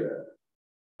how they do that.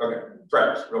 Okay,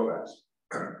 threats, real fast.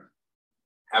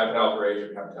 Habitat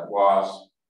alteration, habitat loss.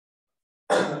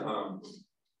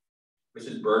 This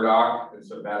is burdock, and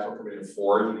so bats will come in and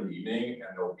forage in the evening,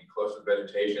 and they'll be close to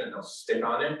vegetation, and they'll stick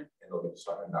on it, and they'll get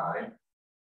stuck and die.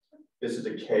 This is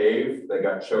a cave that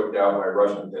got choked out by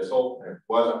Russian thistle, and it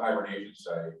was a hibernation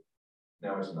site.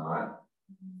 Now it's not,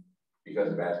 because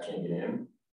the bats can't get in.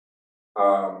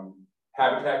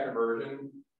 Habitat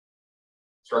conversion,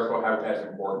 structural habitat is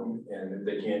important, and if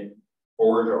they can't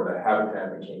forage over that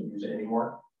habitat, they can't use it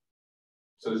anymore.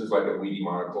 So this is like a weedy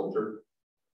monoculture.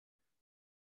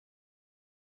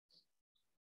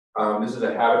 This is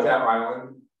a habitat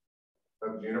island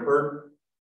of juniper.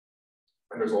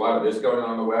 And there's a lot of this going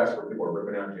on in the west where people are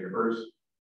ripping out junipers.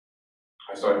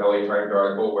 I saw an LA Times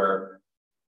article where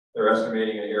they're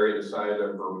estimating an area the size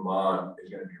of Vermont is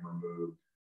going to be removed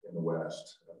in the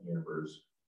west of junipers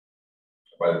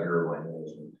by the Bureau of Land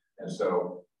Management. And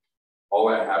so all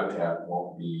that habitat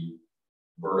won't be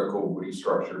vertical woody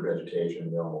structure vegetation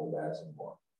available to bats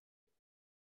anymore.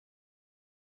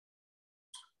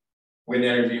 Wind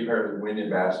energy, apparently wind and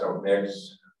bats don't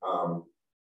mix.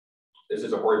 This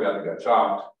is a hoary bat that got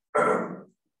chopped.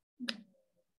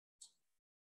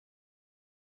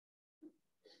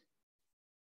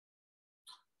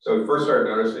 So we first started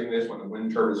noticing this when the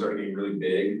wind turbines started getting really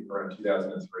big around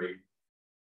 2003.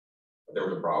 But there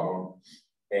was a problem.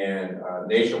 And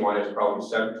nationwide, it's probably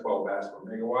 7 to 12 bats per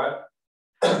megawatt.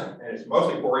 And it's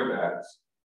mostly hoary bats,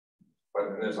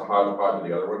 but then there's a hodgepodge of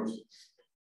the other ones.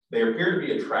 They appear to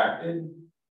be attracted,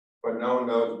 but no one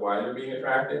knows why they're being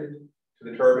attracted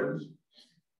to the turbines.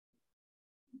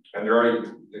 And they're already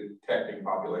detecting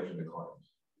population declines.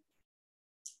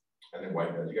 And then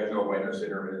white nose. You guys know what white nose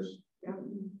syndrome is? Yeah.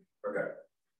 Okay.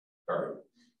 All right.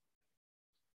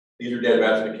 These are dead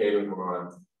bats in a cave in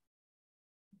Vermont.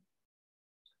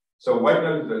 So white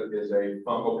nose is a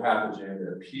fungal pathogen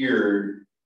that appeared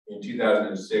in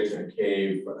 2006 in a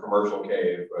cave, a commercial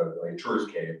cave, a tourist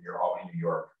cave near Albany, New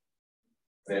York.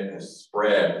 And it has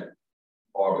spread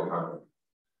all over the continent.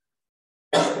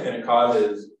 And it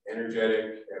causes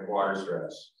energetic and water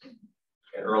stress.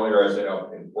 And earlier I said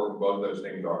how important both those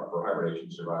things are for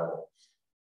hibernation survival.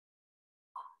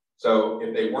 So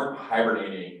if they weren't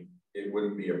hibernating, it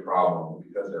wouldn't be a problem.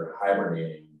 Because they're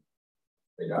hibernating,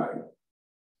 they die.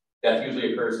 Death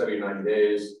usually occurs 70 to 90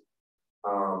 days.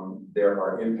 There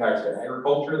are impacts to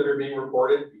agriculture that are being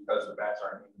reported because the bats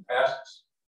aren't eating pests.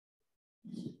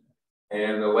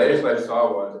 And the latest I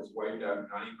saw was it's wiped out 90%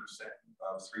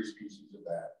 of 3 species of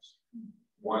bats.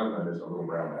 One of them is a little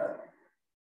brown bat.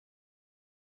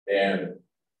 And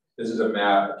this is a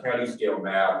map, a county scale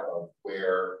map of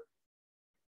where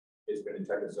it's been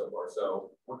detected so far.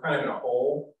 So we're kind of in a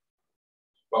hole,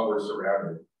 but we're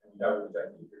surrounded. And we haven't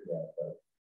detected through that, but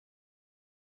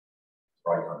it's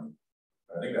probably coming.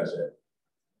 I think that's it.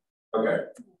 Okay.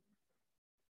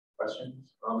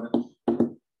 Questions, comments?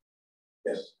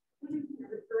 Yes.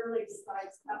 The early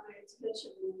slides caught my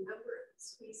attention. The number of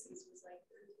species was like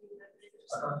 1,300 or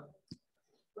something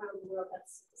around the world.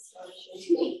 That's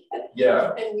astonishing.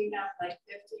 Yeah. And we have like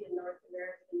 50 in North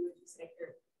America. And would you say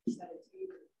you're 17?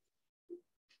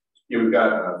 Yeah, we've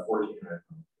got 14. Yeah.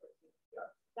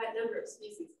 That number of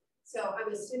species. So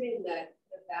I'm assuming that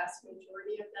the vast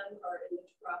majority of them are in the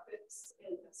tropics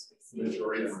and the species.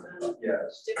 Majority of them,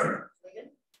 yes. Different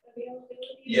plant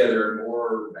availability. Yeah, there are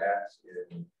more bats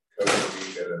in Costa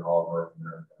Rica than all of North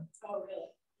America. Oh,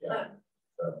 really? Yeah.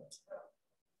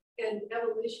 And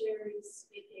evolutionary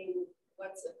speaking,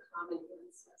 what's a common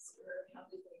ancestor? How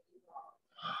did they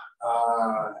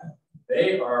evolve?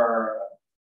 They are a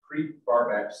pretty far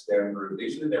back stem group. They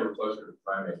said they were closer to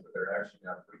primates, but they're actually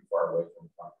now pretty far away from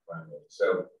primates.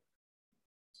 So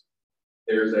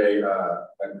there's a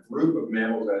group of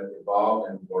mammals that evolved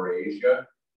in Laurasia,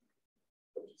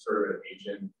 which is sort of an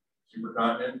ancient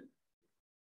supercontinent.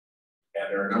 And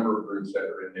there are a number of groups that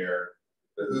are in there.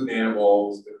 The hoofed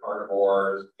animals, the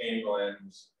carnivores,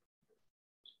 pangolins,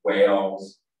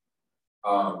 whales.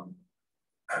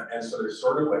 And so they're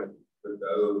sort of like with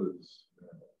those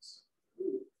animals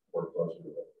or closer to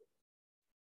it.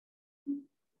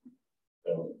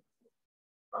 So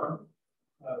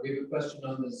We have a question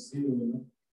on the Zoom.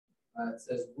 It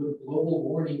says, would global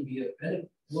warming be a benefit?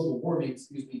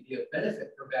 Be a benefit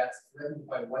for bats threatened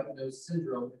by white nose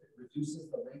syndrome if it reduces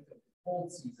the length of the cold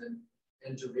season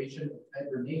and duration of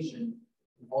hibernation,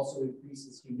 and also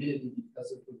increases humidity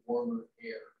because of the warmer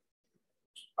air?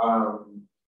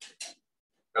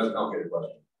 That's a complicated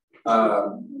question.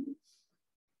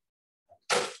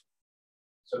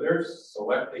 So they're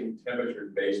selecting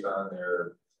temperatures based on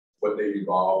what they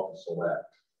evolved to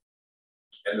select.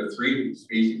 And the 3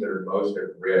 species that are most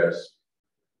at risk,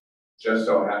 just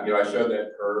so happen, I showed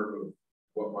that curve of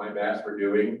what my bats were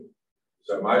doing.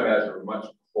 So my bats are much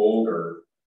colder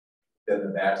than the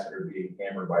bats that are being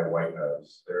hammered by white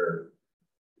nose. They're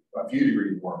a few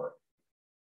degrees warmer.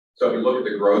 So if you look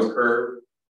at the growth curve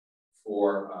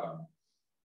for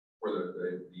the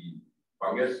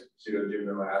fungus,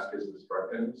 Pseudogymnoascus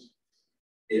destructans,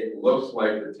 it looks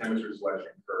like the temperature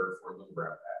selection curve for little brown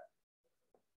bat.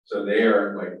 So they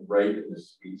are like right in the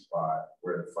sweet spot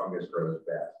where the fungus grows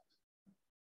best.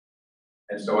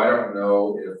 And so I don't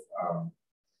know if,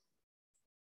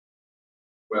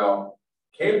 well,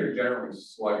 caves are generally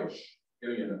sluggish,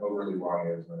 giving an overly long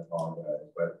nose and apologize,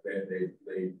 but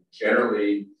they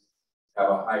generally have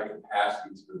a high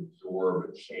capacity to absorb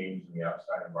a change in the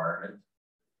outside environment.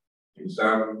 In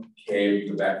some caves,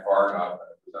 you go back far enough,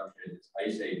 and presumption it's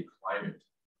ice age climate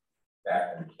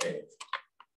back in the cave.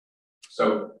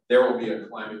 So there will be a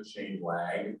climate change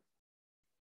lag.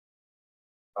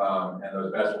 And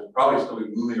those bats will probably still be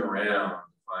moving around to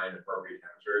find appropriate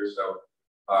temperatures. So,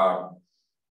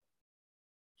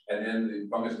 and then the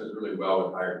fungus does really well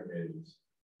with higher humidities.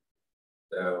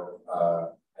 So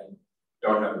I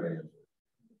don't have an answer.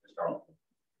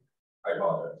 I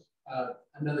apologize.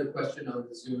 Another question on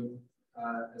the Zoom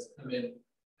has come in.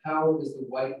 How is the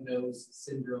white nose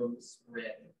syndrome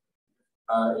spread?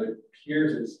 It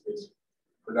appears it's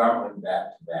predominantly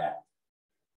bat to bat.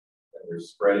 And they're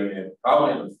spreading it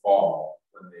probably in the fall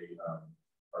when they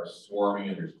are swarming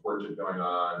and there's courtship going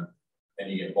on,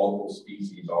 and you get multiple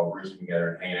species all roosting together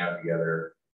and hanging out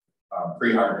together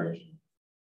pre-hibernation.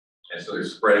 And so they're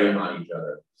spreading on each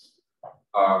other.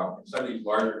 Some of these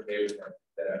larger caves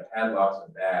that have had lots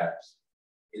of bats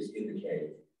is in the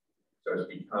cave. So it's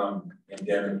become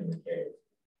endemic in the cave.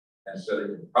 And so they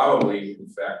can probably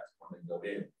infect when they go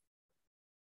in.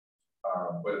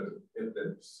 But if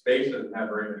the space doesn't have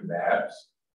very many bats,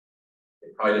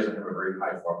 it probably doesn't have a very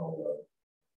high fungal load.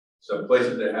 So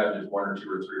places that have just 1 or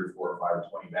 2 or 3 or 4 or 5 or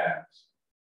 20 bats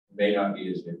may not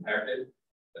be as impacted.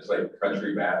 It's like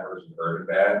country bat versus urban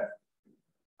bat.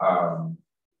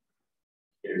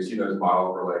 You see those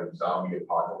models for like zombie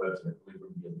apocalypse, and it really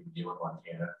wouldn't be a big deal in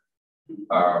Montana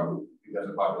because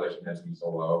the population has to be so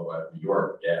low, but New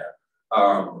York, yeah.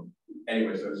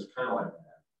 Anyway, so it's kind of like that.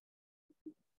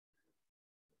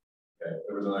 Okay,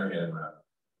 there was another hand around.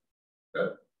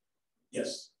 Go.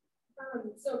 Yes.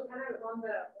 So kind of on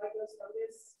the white nose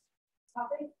fungus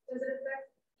topic, does it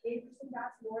affect cave-roosting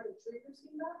bats more than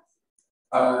tree-roosting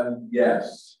bats?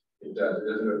 Yes, it does. It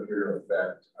doesn't appear to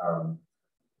affect.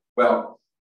 Well,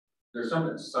 there's some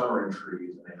that summer in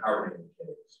trees and they hibernate in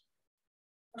caves.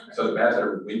 Okay. So the bats that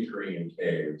are wintering in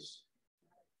caves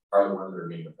are the ones that are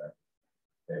being affected.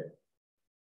 Okay.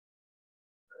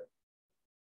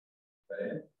 Is that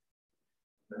it?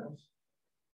 No?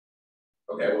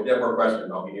 Okay, we'll get more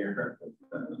questions. I'll be here.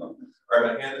 All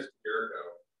right, my hand is to Jericho,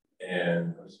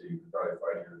 and let's see, you can probably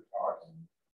find your talk and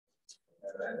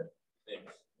have it.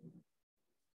 Thanks.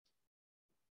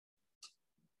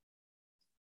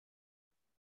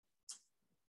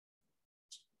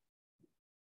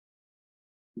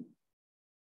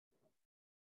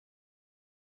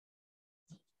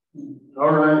 All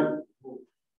right.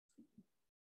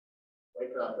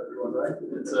 Wake up, everyone, right?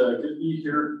 It's good to be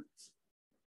here.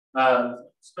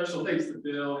 Special thanks to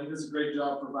Bill. He does a great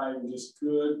job providing just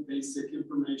good basic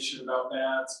information about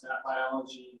bats, bat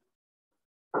biology.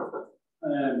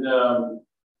 And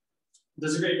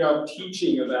does a great job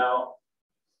teaching about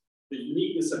the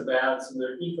uniqueness of bats and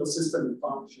their ecosystem and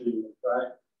functioning,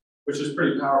 right? Which is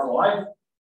pretty powerful.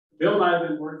 Bill and I have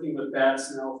been working with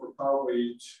bats now for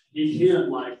probably,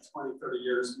 him like 20, 30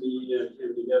 years, me and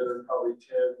him together, probably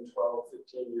 10, 12,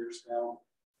 15 years now.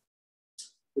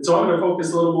 And so I'm going to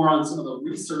focus a little more on some of the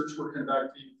research we're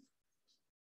conducting,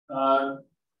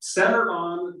 centered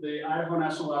on the Idaho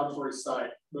National Laboratory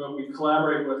site. But we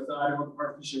collaborate with the Idaho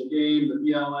Department of Fish and Game, the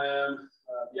BLM,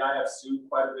 the IFSU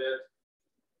quite a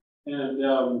bit.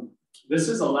 And this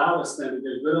has allowed us then to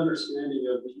get a good understanding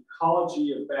of the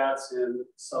ecology of bats in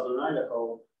southern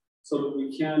Idaho so that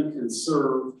we can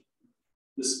conserve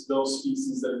those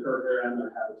species that occur there and their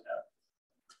habitat.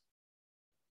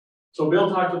 So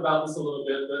Bill talked about this a little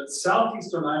bit, but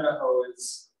southeastern Idaho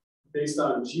is based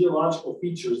on geological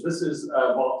features. This is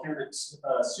volcanic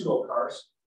pseudokarst,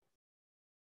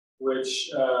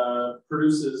 which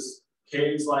produces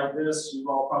caves like this. You've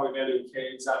all probably been in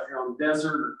caves out here on the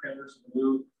desert or craters of the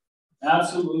moon.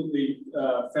 Absolutely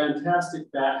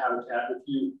fantastic bat habitat. If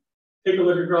you take a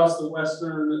look across the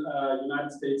western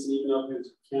United States and even up into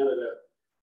Canada,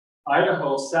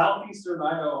 Idaho, southeastern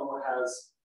Idaho has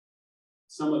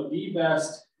some of the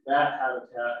best bat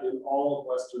habitat in all of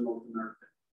Western North America.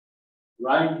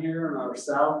 Right here in our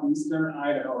southeastern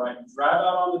Idaho, right? You drive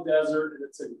out on the desert and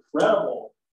it's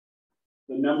incredible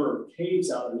the number of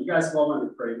caves out there. You guys have all been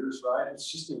to craters, right?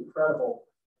 It's just incredible.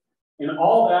 And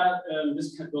all that, and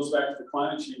this goes back to the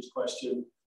climate change question,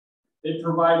 it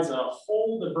provides a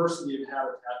whole diversity of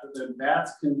habitat that then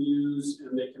bats can use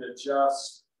and they can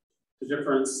adjust to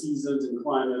different seasons and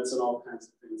climates and all kinds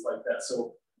of things like that.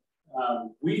 So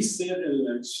we sit in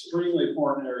an extremely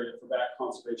important area for bat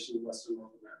conservation in Western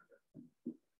North America.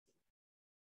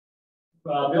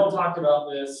 Bill talked about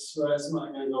this, so I'm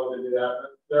not going to go into that,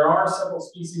 but there are several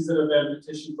species that have been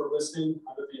petitioned for listing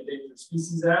under the Endangered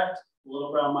Species Act. Little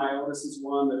brown myotis is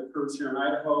one that occurs here in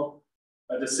Idaho.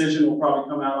 A decision will probably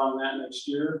come out on that next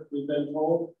year, we've been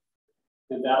told.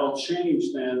 And that'll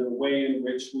change then the way in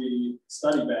which we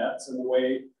study bats and the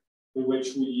way in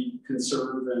which we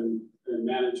conserve and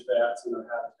manage bats and their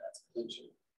habitats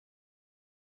potentially.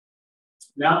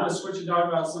 Now I'm going to switch and talk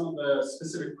about some of the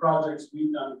specific projects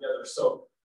we've done together. So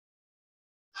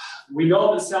we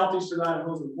know that southeastern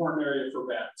Idaho is an important area for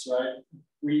bats, right?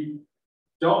 We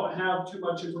don't have too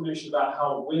much information about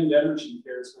how wind energy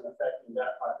here has been affecting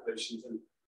bat populations. And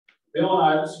Bill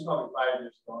and I, this was probably 5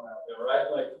 years ago now, Bill, right?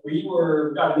 Like we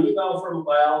got an email from a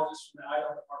biologist from the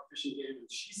Idaho Park Fishing Game, and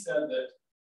she said that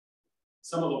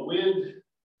some of the wind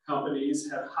companies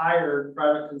have hired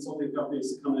private consulting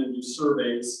companies to come in and do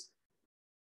surveys,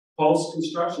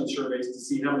 post-construction surveys, to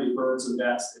see how many birds and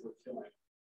bats they were killing.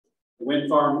 The wind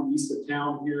farm east of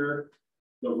town here,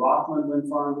 the Rockland wind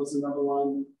farm was another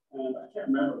one, and I can't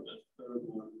remember the third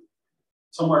one,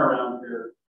 somewhere around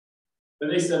here.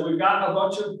 But they said, we've got a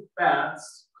bunch of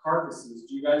bats, carcasses,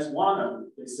 do you guys want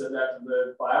them? They said that to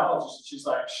the biologist, and she's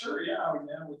like, sure, yeah, we can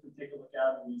take a look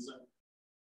at them and use them.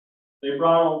 They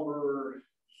brought over,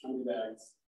 how many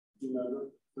bags? Do you remember?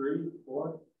 3,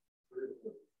 4?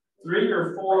 3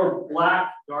 or 4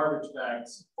 black garbage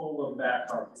bags full of bat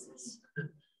carcasses.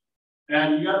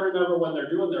 And you got to remember when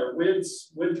they're doing their wind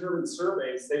turbine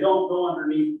surveys, they don't go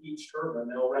underneath each turbine.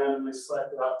 They'll randomly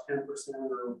select about 10%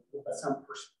 or some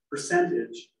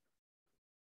percentage.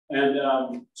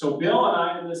 And so Bill and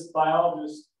I and this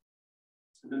biologist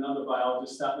and another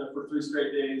biologist sat there for 3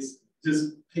 straight days,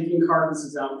 just picking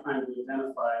carcasses out and trying to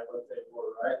identify what they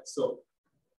were, right? So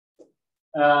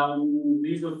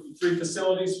these were 3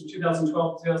 facilities from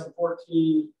 2012 to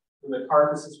 2014, and the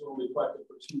carcasses were only collected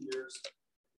for 2 years.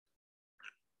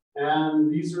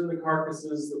 And these are the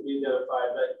carcasses that we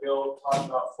identified that Bill talked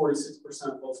about. 46%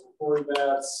 of those were forward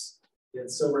bats. We had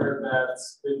silver-haired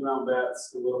bats, big brown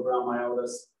bats, the little brown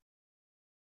myotis.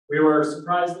 We were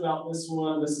surprised about this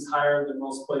one. This is higher than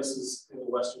most places in the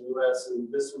Western US,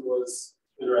 and this one was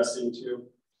interesting too.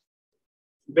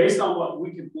 Based on what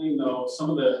we could glean though, some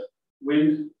of the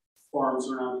wind farms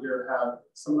around here have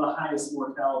some of the highest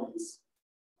mortalities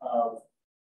of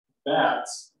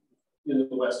bats in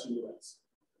the Western US.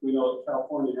 We know that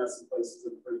California has some places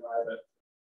that are pretty high, but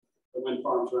the wind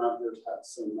farms around here have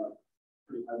some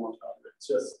pretty high mortality rates.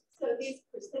 So these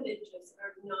percentages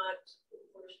are not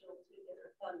proportional to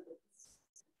their abundance.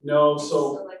 No,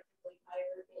 so selectively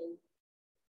higher in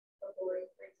the boring,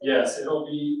 for example. yes, it'll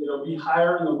be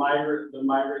higher in the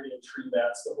migrating tree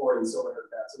bats, the hoary and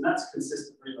silver-haired bats, and that's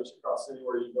consistent pretty much across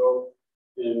anywhere you go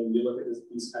and you look at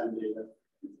these kind of data.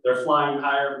 They're flying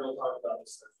higher. Bill talked about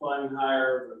this. They're flying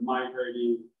higher. They're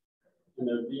migrating, and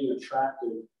they're being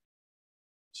attracted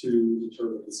to the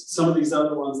turbines. Some of these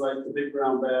other ones, like the big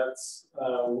brown bats,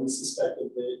 we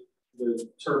suspected that the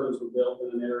turbines were built in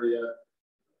an area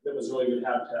that was really good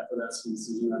habitat for that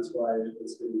species, and that's why it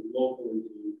was being locally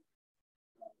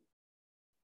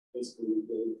basically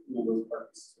the number of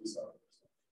carcasses we saw.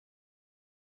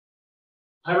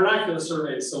 Hibernacular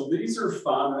surveys. So these are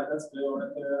fun, right? That's Bill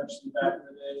right there, actually back in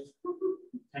the day,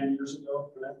 10 years ago.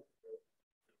 Right?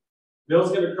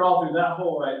 Bill's going to crawl through that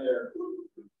hole right there.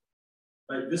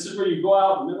 Like this is where you go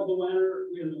out in the middle of the winter,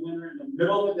 in the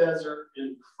middle of the desert,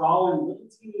 and crawl in little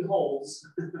teeny holes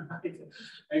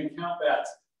and count bats.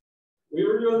 We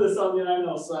were doing this on the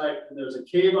Idaho site, and there's a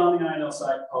cave on the Idaho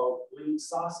site called Bleak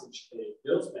Sausage Cave.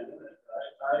 Bill's been in it,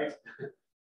 right?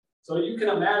 So you can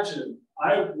imagine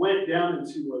I went down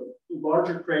into a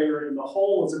larger crater, and the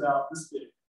hole was about this big.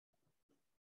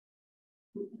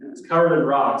 And it's covered in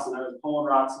rocks, and I was pulling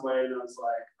rocks away, and I was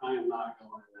like, I am not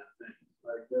going in that thing.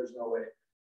 Like, there's no way.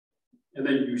 And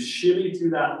then you shimmy through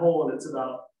that hole, and it's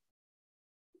about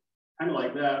kind of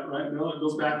like that, right? It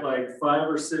goes back like 5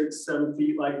 or 6, 7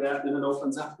 feet like that, and then it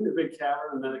opens up in a big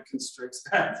cavern, and then it constricts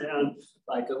back down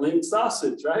like a linked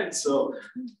sausage, right? So,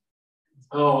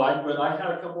 but I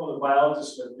had a couple of the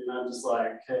biologists with me, and I'm just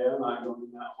like, hey, I'm not going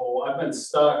in that hole. I've been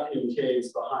stuck in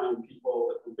caves behind people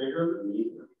that were bigger than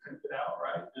me that we couldn't get out,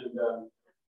 right? And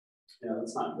yeah,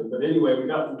 that's not good. But anyway,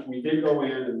 we did go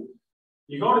in, and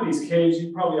you go into these caves.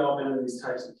 You've probably all been in these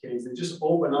types of caves. They just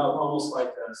open up almost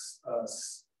like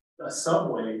a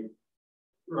subway,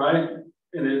 right?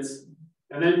 And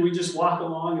then we just walk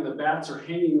along, and the bats are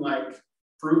hanging like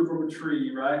fruit from a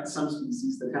tree, right? Some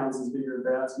species, the Townsend's bigger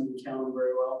bats, you can count them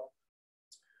very well.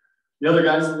 The other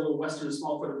guys, the little western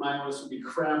small-footed myotis, would be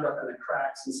crammed up in the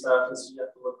cracks and stuff, and so you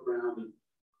have to look around.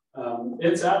 And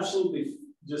it's absolutely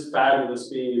just fabulous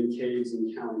being in caves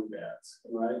and counting bats,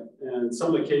 right? And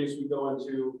some of the caves we go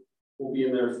into, we'll be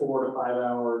in there 4 to 5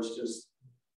 hours, just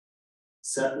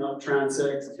setting up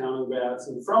transects, counting bats.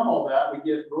 And from all that, we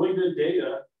get really good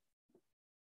data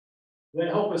that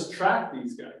help us track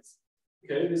these guys.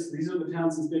 Okay, these are the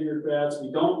Townsend's bigger bats.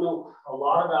 We don't know a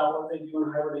lot about what they do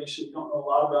in hibernation. We don't know a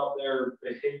lot about their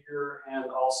behavior and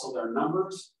also their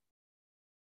numbers.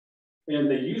 And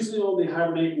they usually only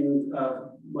hibernate in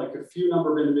like a few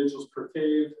number of individuals per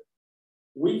cave.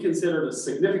 We consider a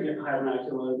significant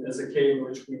hibernaculum as a cave in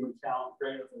which we would count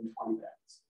greater than 20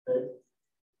 bats. Okay.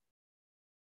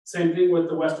 Same thing with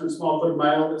the western small-footed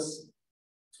myotis.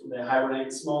 They hibernate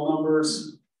in small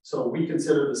numbers. So we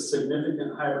consider the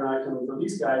significant hibernaculum for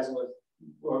these guys when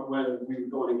we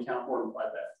go in and count more than 5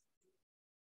 bats.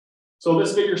 So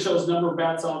this figure shows number of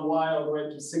bats on Y all the way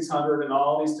to 600 in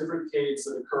all these different caves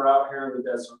that occur out here in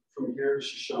the desert. From here to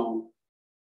Shoshone.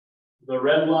 The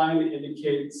red line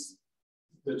indicates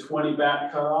the 20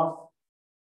 bat cutoff.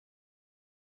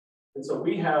 And so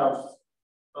we have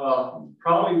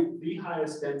probably the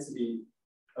highest density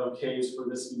of caves for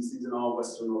this species in all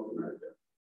Western North America.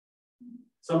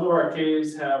 Some of our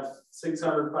caves have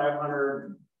 600,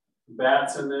 500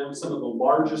 bats in them, some of the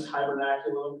largest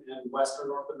hibernaculum in Western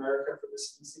North America for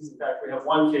this species. In fact, we have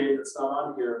one cave that's not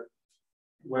on here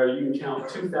where you can count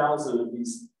 2,000 of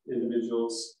these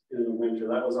individuals in the winter.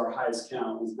 That was our highest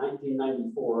count. It was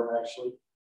 1994, actually.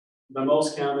 The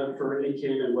most counted for any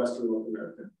cave in Western North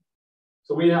America.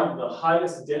 So we have the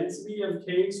highest density of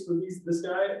caves for this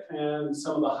guy and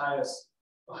some of the highest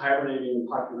hibernating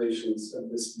populations of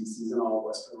this species in all of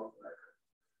Western North America.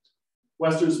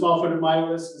 Western small-footed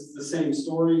myotis is the same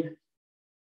story.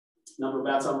 Number of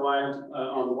bats on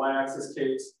the y-axis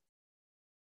caves.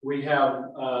 We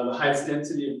have the highest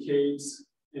density of caves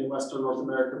in Western North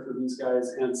America for these guys,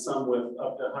 and some with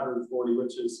up to 140,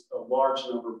 which is a large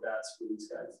number of bats for these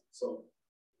guys. So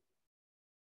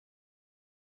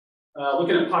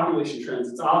looking at population trends,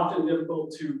 it's often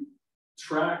difficult to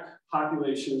track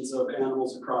populations of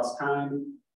animals across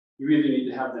time. You either need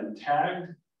to have them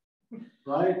tagged,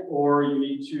 right? Or you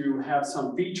need to have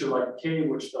some feature like a cave,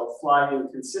 which they'll fly in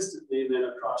consistently, and then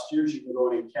across years you can go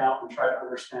in and count and try to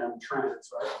understand trends,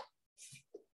 right?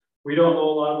 We don't know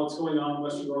a lot of what's going on in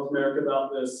Western North America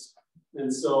about this.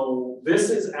 And so this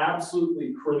is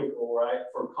absolutely critical, right,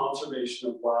 for conservation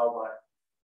of wildlife.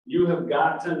 You have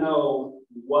got to know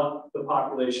what the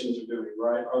populations are doing,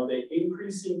 right? Are they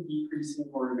increasing, decreasing,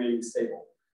 or remaining stable?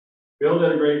 Bill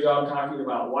did a great job talking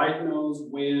about white nose,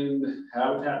 wind,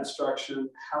 habitat destruction.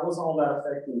 How is all that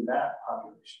affecting bat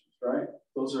populations, right?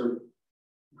 Those are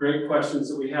great questions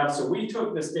that we have. So we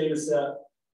took this data set.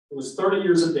 It was 30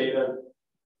 years of data,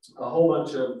 a whole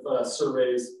bunch of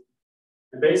surveys.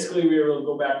 And basically we were able to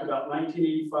go back to about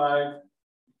 1985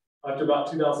 up to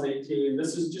about 2018.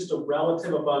 This is just a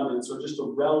relative abundance or just a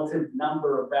relative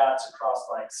number of bats across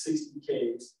like 60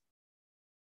 caves.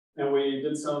 And we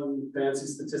did some fancy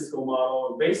statistical model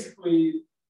and basically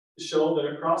showed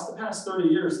that across the past 30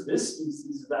 years, this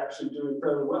species is actually doing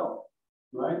fairly well,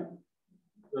 right?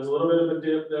 There's a little bit of a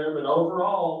dip there, but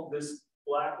overall, this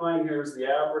black line here is the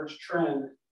average trend.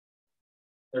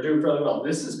 They're doing fairly well.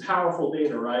 This is powerful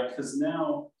data, right? Because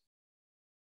now,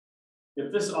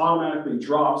 if this automatically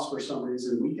drops for some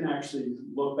reason, we can actually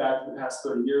look back to the past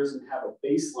 30 years and have a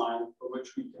baseline for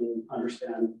which we can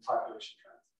understand population trends.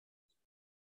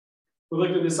 We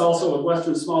looked at this also with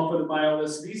Western small-footed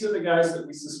myotis. These are the guys that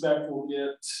we suspect will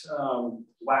get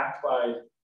whacked by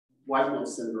white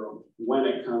nose syndrome when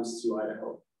it comes to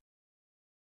Idaho.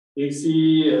 You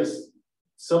see a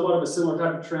somewhat of a similar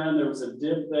type of trend. There was a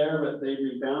dip there, but they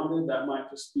rebounded. That might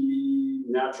just be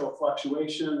natural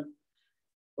fluctuation.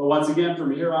 But once again,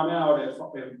 from here on out, if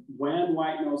when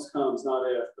white nose comes, not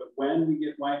if, but when we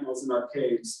get white nose in our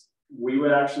caves, we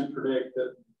would actually predict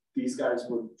that these guys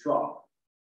would drop,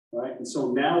 right? And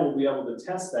so now we'll be able to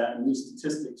test that and use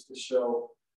statistics to show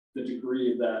the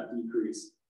degree of that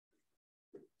decrease.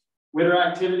 Winter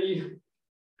activity.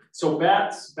 So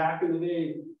bats, back in the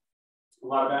day, a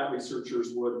lot of bat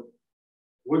researchers wouldn't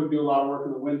do a lot of work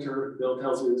in the winter. Bill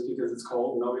tells me it's because it's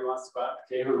cold. Nobody wants to go out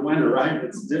to cave in the winter, right?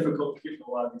 It's difficult to get in a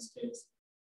lot of these caves.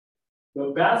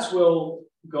 But bats will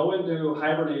go into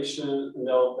hibernation and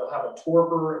they'll have a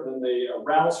torpor, and then they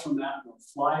arouse from that and they'll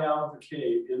fly out of the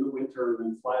cave in the winter and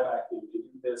then fly back in. They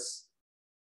do this.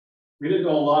 We didn't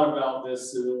know a lot about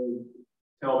this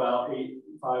until about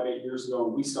 5-8 years ago,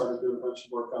 and we started doing a bunch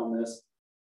of work on this.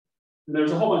 And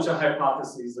there's a whole bunch of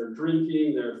hypotheses. They're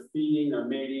drinking, they're feeding, they're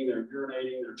mating, they're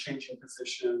urinating, they're changing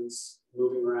positions,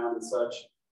 moving around and such.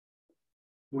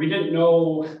 We didn't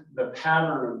know the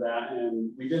pattern of that,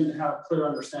 and we didn't have a clear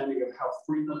understanding of how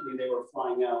frequently they were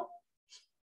flying out.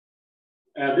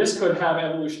 And this could have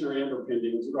evolutionary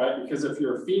underpinnings, right? Because if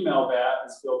you're a female bat,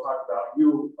 as Bill talked about,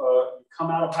 you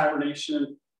come out of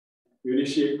hibernation, you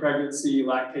initiate pregnancy,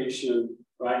 lactation,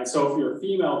 right? And so if you're a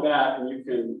female bat and you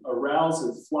can arouse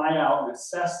and fly out and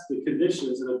assess the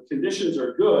conditions, and if conditions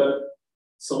are good,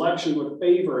 selection would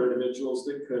favor individuals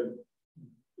that could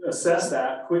assess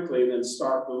that quickly and then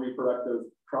start the reproductive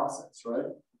process, right?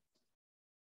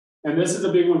 And this is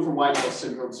a big one for white nose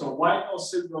syndrome. So white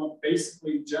nose syndrome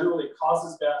basically generally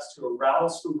causes bats to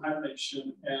arouse from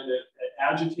hibernation, and it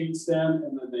agitates them,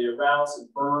 and then they arouse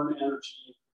and burn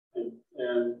energy,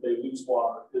 and they lose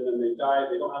water, and then they die.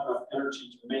 They don't have enough energy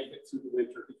to make it through the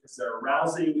winter because they're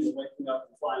arousing and waking up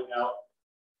and flying out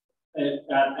at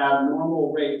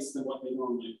abnormal rates than what they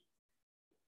normally do.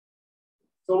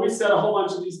 So we set a whole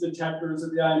bunch of these detectors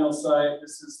at the INL site.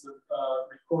 This is the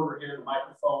recorder here, the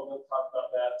microphone. We'll talk about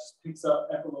that. It just picks up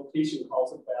echolocation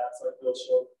calls of bats, like Bill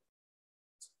showed.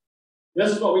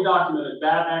 This is what we documented: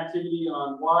 bat activity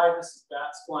on Y. This is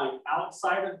bats flying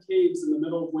outside of caves in the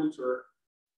middle of winter.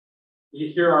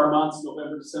 Here are months: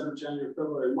 November, December, January,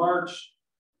 February, March.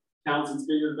 Townsend's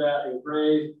bigger bat in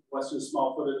gray, Western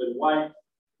small-footed in white.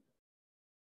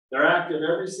 They're active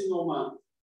every single month,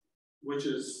 which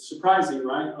is surprising,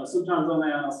 right? Sometimes on the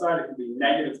outside it can be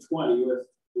 -20 with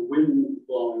the wind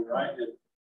blowing, right? And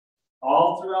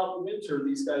all throughout the winter,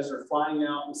 these guys are flying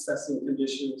out and assessing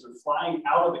conditions, or flying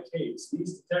out of the caves.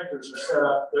 These detectors are set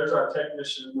up. There's our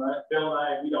technician, right? Bill and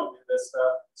I, we don't do this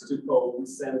stuff. It's too cold. We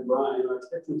send Brian, our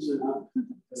technician, out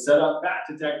to set up bat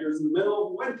detectors in the middle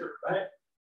of winter, right?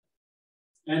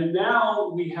 And now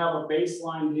we have a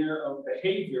baseline here of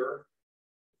behavior.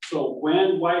 So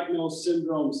when white nose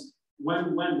syndrome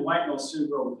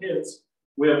hits,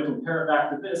 we have to compare it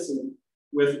back to this. And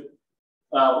with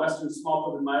Western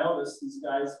small-footed myotis, these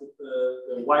guys with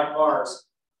the white bars,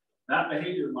 that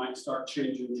behavior might start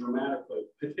changing dramatically,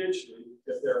 potentially,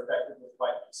 if they're affected with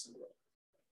white nose syndrome.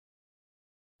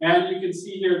 And you can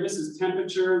see here, this is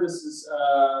temperature, this is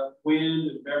wind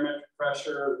and barometric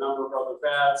pressure, the number of other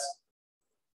bats.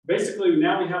 Basically,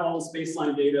 now we have all this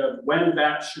baseline data of when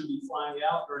bats should be flying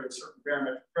out during a certain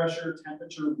barometric pressure,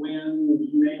 temperature, wind,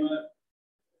 you name it.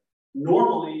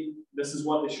 Normally, this is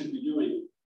what they should be doing.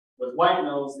 With white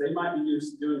nose, they might be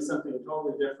doing something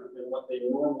totally different than what they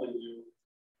normally do.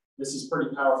 This is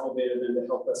pretty powerful data then to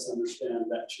help us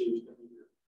understand that change behavior.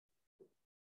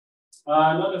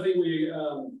 Another thing we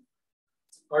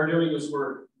are doing is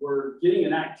we're getting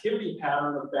an activity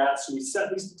pattern of bats. So we set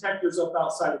these detectors up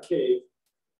outside a cave.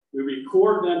 We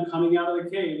record them coming out of the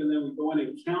cave, and then we go in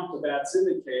and count the bats in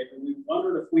the cave. And we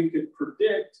wondered if we could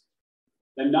predict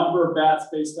the number of bats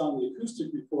based on the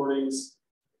acoustic recordings,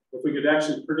 if we could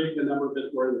actually predict the number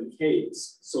that were in the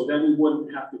caves. So then we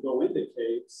wouldn't have to go into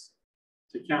caves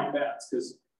to count bats,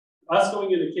 because us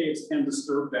going into caves can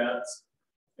disturb bats.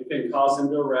 It can cause them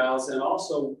to arouse, and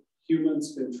also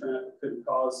humans could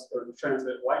cause or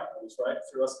transmit white nose, right?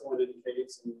 Through us going into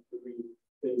caves and moving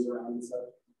things around and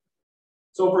stuff.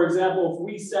 So for example, if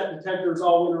we set detectors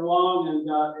all winter long and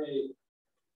got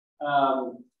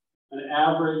an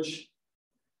average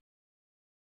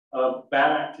of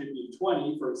bat activity of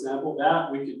 20, for example, that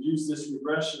we could use this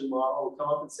regression model and come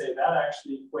up and say that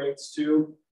actually equates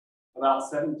to about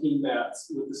 17 bats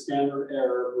with the standard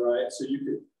error, right? So you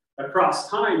could, across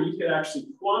time, you could actually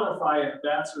quantify if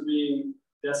bats are being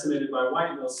decimated by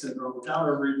white nose syndrome without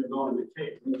ever even going to the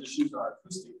cave. We can just use our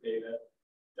acoustic data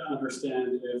to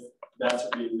understand if bats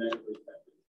are being negatively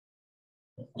affected.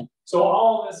 So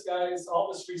all of this, guys,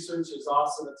 all this research is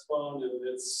awesome, it's fun, and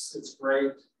it's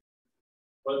great.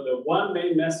 But the one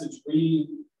main message we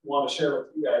want to share with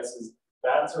you guys is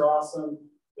bats are awesome.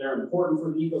 They're important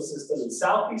for the ecosystem. And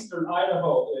southeastern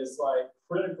Idaho is like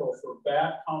critical for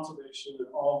bat conservation in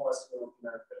all of Western North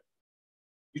America.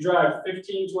 You drive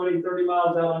 15, 20, 30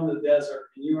 miles out into the desert,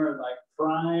 and you are in like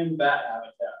prime bat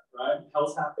habitat, right?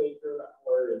 Hell's Half Acre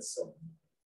areas. So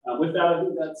with that, I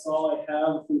think that's all I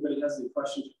have. If anybody has any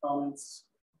questions or comments,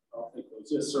 I'll take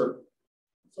those. Yes, sir.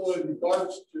 So in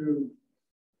regards to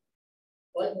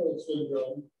white nose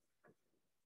syndrome,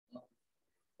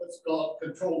 let's call it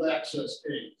controlled access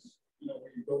caves. You know,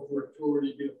 when you go for a tour,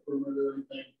 you get a permit or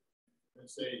anything, and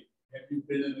say, have you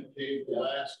been in a cave the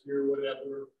last year,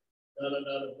 whatever,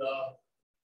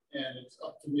 and it's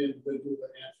up to the individual to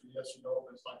answer yes or no.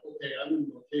 It's like, okay, I'm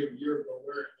in a cave a year ago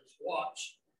wearing this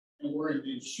watch and wearing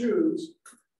these shoes,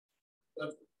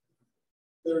 but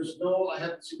there's no, I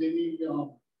haven't seen any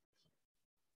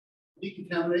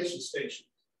decontamination stations.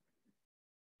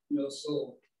 You know,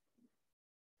 so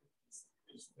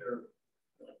is there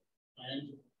plans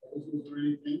or proposals or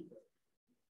anything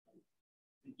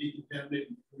to decontaminate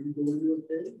before you go into a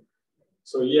cave?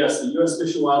 So yes, the U.S.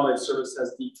 Fish and Wildlife Service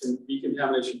has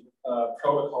decontamination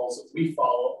protocols that we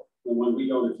follow when we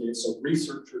go into caves. So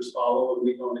researchers follow when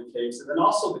we go into caves, and then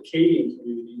also the caving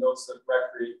community, those that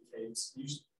recreate caves.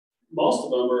 Most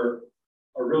of them are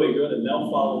really good, and they'll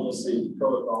follow the same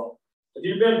protocol. If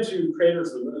you've been to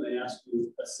Craters of the Moon, they ask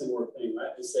you a similar thing,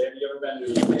 right? They say, have you ever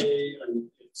been to a cave? And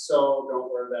if so,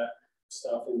 don't wear that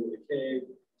stuff into the cave.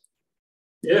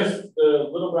 If the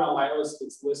little brown hylas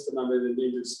gets listed under the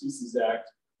Endangered Species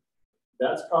Act,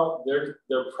 that's probably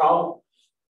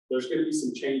there's going to be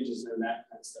some changes in that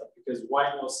kind of stuff, because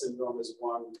white nose syndrome is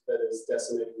one that is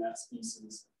decimating that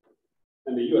species.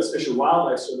 And the U.S. Fish and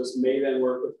Wildlife Service may then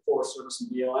work with the Forest Service and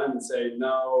BLM and say,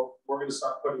 no, we're going to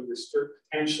start putting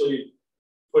potentially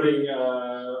putting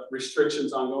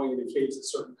restrictions on going into caves at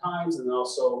certain times, and then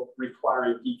also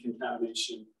requiring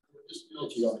decontamination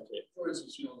if you go to cave. For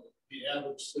instance, you know, the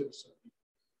average citizen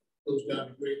goes down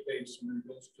to Great Basin or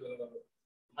goes to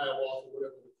Hiawatha,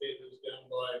 whatever the cave is down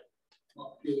by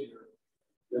Montpelier,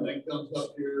 and then comes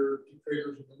up here to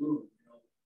Craters of the Moon. You know,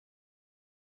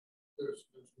 there's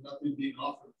nothing being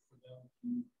offered for them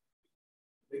to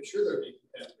make sure they're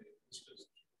decontaminated. It's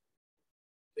just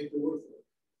take the word for it.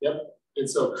 Yep. And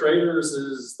so Craters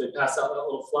is, they pass out that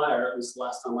little flyer. It was the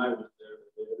last time I went there.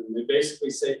 And they basically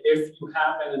say, if you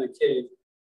have been in a cave,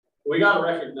 we got to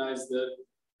recognize that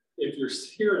if you're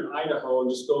here in Idaho and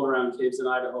just going around caves in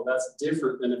Idaho, that's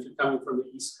different than if you're coming from the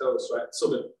East Coast, right? So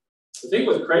the thing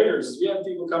with Craters is we have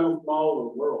people coming from all over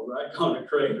the world, right, going to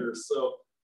Craters. So,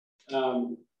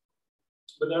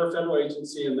 but they're a federal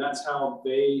agency, and that's how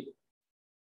they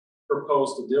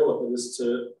propose to deal with it, is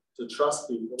to trust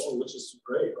people, which is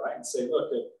great, right? And say,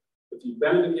 look, if you've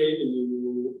been in a cave and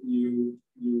you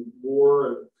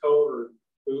wore a coat or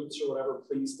boots or whatever,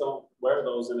 please don't wear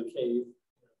those in a cave,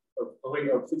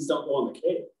 or please don't go in the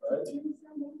cave, right?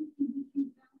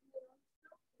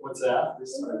 What's that?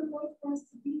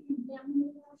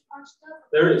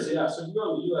 There is, yeah. So if you go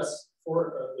on the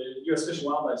U.S. Fish and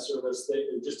Wildlife Service, they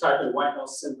just type in white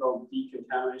nose syndrome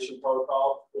decontamination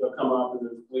protocol. It'll come up, and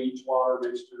there's bleach, water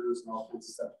mixtures, and all kinds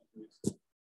of stuff.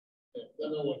 Yeah,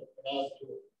 then I went out to,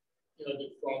 you know,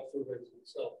 did frog surveys in the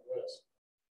Southwest,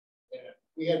 and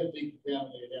we had to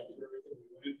decontaminate after everything we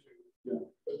went into. Yeah.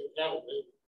 But the cattle did.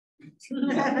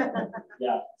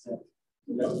 Yeah.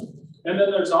 And then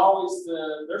there's always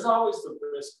the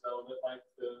risk, though, that like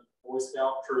the Boy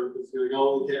Scout troop is going to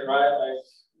go and get right, like,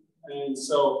 and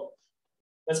so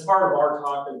that's part of our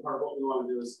talk, and part of what we want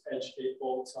to do is educate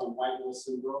folks on white nose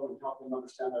syndrome and help them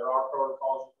understand there are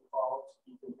protocols you can follow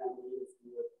to decontaminate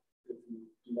if you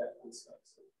do that kind of stuff.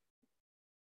 So,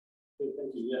 okay,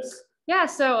 thank you. Yes. Yeah.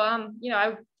 So you know,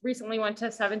 I recently went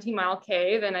to 17 Mile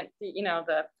Cave, and you know,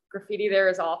 the graffiti there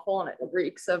is awful and it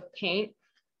reeks of paint.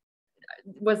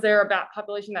 Was there a bat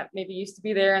population that maybe used to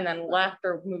be there and then left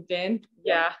or moved in?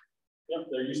 Yeah. Yep,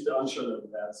 they're used to, I'm sure there were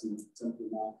bats in 17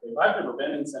 Mile Cave. I've never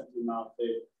been in 17 Mile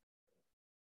Cave,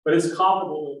 but it's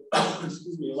comparable to,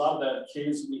 excuse me, a lot of the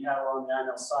caves we have on the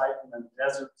Idaho site in the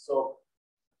desert. So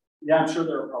yeah, I'm sure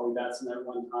there were probably bats in there at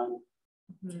one time.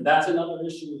 Mm-hmm. That's another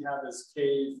issue we have, is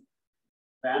cave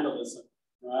vandalism,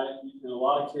 right? In a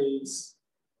lot of caves,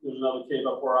 there's another cave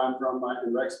up where I'm from,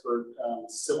 in Rexburg,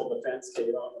 Civil Defense Cave.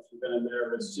 I don't know if you've been in there,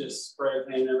 but it's just spray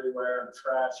paint everywhere,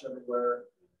 trash everywhere.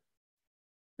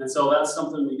 And so that's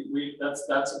something that's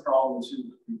a problem too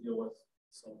that we deal with.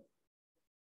 So,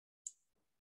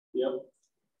 yep.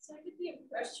 So I get the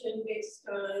impression, based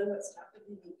on what's happened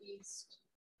in the East,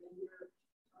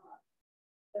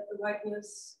 that the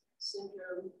whiteness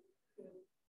syndrome could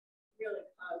really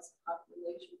cause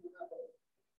population level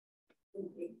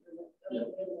increase.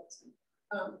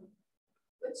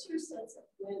 What's your sense of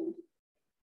wind?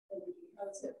 How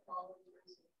is it falling?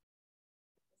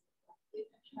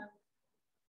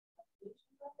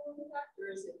 Or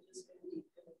is it just going to be?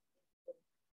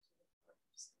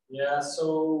 Yeah,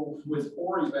 so with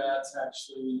hoary bats,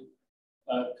 actually,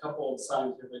 a couple of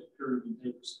scientific peer-reviewed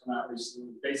papers come out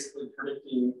recently, basically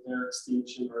predicting their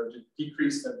extinction or a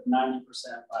decrease of 90%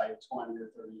 by 20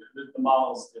 or 30 years. The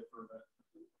models differ, but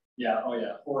yeah, oh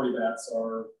yeah, hoary bats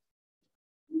are,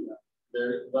 yeah,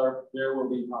 there will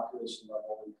be population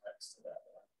level impacts to that.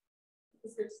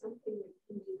 Is there something that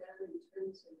can be done in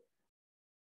terms of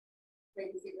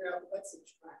trying to figure out what's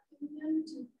attracting them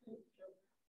to?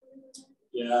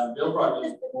 Yeah, Bill probably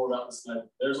knows more about this than I do.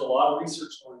 There's a lot of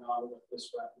research going on with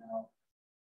this right now.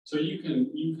 So you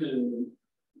can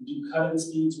do cut-in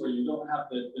speeds where you don't have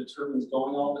the turbines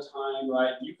going all the time,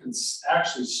 right? You can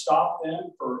actually stop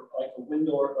them for like a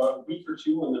window or a week or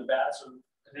two when the bats are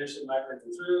potentially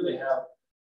migrating through. They have,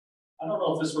 I don't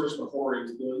know if this works for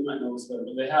horings, Bill, you might know this better,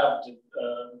 but they have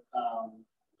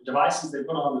devices they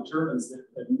put on the turbines that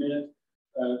emit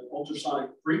ultrasonic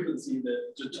frequency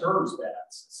that deters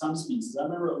bats, some species. I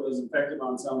remember it was effective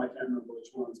on some, I can't remember which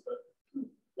ones, but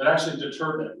that actually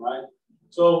deterred them, right?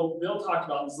 So Bill talked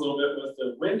about this a little bit with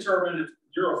the wind turbine. If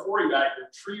you're a 40 bat, you're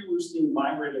tree roosting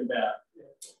migrating bat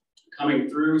coming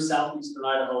through southeastern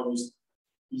Idaho, and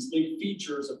these big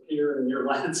features appear in your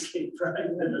landscape, right?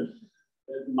 And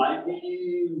it might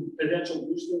be potential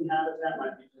roosting habitat,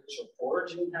 might be potential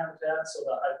foraging habitat. So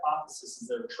the hypothesis is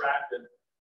they're attracted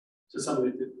to some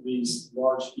of these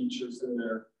large features in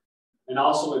there. And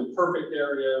also in perfect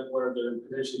area where they're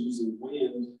potentially using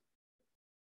wind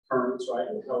currents, right,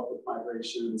 to help with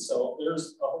migration. And so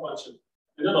there's a whole bunch of,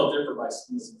 and it'll differ by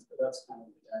species, but that's kind of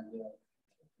the idea.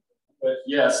 But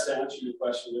yes, to answer your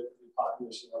question, the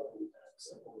population level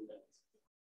impacts.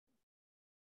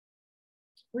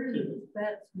 Where do the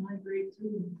bats migrate to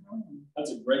and from?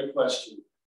 That's a great question.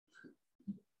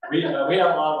 We have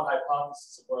a lot of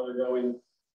hypotheses of where they're going.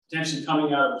 Potentially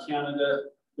coming out of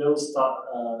Canada. Bill's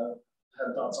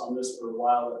had thoughts on this for a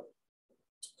while.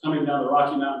 Coming down the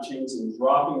Rocky Mountain chains and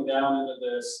dropping down into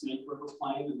the Snake River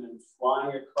Plain and then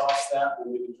flying across that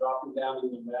and maybe dropping down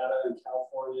in Nevada and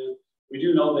California. We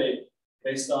do know they,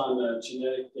 based on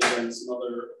genetic data and some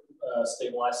other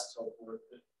stable isotope work,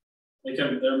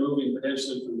 that they're moving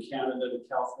potentially from Canada to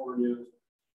California,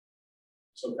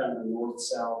 so kind of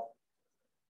north-south.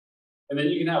 And then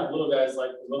you can have little guys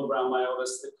like the little brown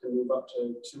myotis that can move up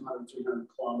to 200, 300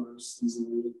 kilometers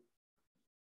seasonally.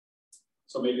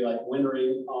 So maybe like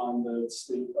wintering on the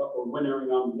Snake, or wintering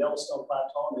on the Yellowstone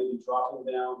Plateau, maybe dropping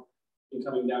down and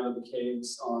coming down to the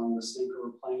caves on the Snake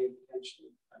River Plain,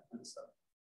 potentially, that kind of stuff.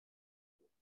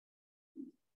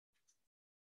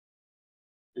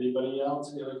 Anybody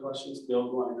else? Any other questions? Bill, do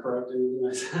you want to correct anything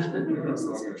I said?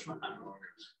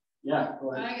 Yeah,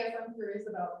 go ahead. I guess I'm curious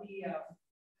about the,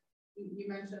 you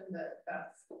mentioned that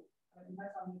that's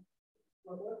impact on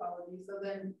local ecology. So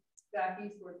then back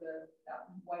east where that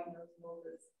white nose wolf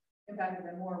is impacted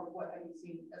them more, what have you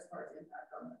seen as far as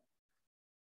impact on the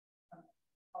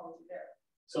ecology there?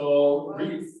 So,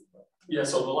 yeah,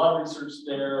 so a lot of research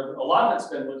there. A lot of it's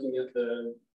been looking at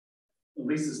at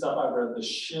least the stuff I've read, the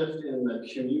shift in the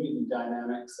community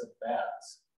dynamics of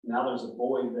bats. Now there's a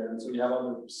void there, and so you have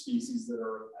other species that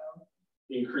are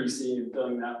increasing and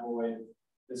filling that void.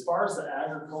 As far as the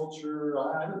agriculture,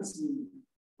 I haven't seen,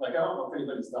 like, I don't know if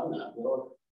anybody's done that.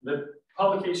 The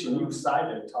publication you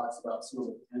cited talks about some of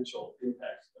the potential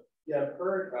impacts. Yeah, I've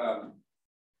heard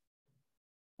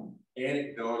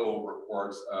anecdotal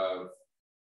reports of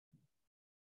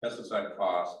pesticide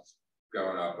costs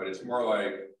going up, but it's more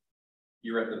like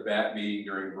you're at the bat meeting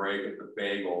during break at the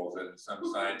bagels, and some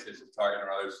scientist is talking to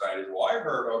another scientist. Well, I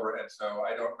heard over it, and so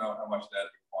I don't know how much that's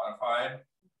quantified.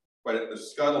 But at the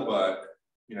scuttlebutt,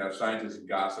 you know, scientists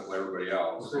gossip like everybody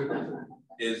else,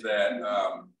 is that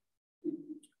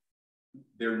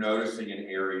they're noticing in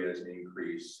areas an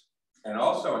increase. And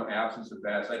also an absence of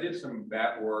bats. I did some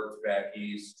bat work back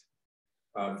east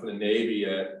for the Navy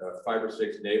at 5 or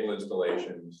 6 naval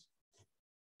installations.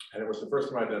 And it was the first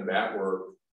time I'd done bat work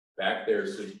back there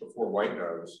since before white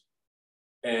nose.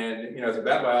 And, you know, as a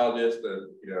bat biologist,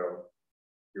 you know,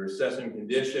 you're assessing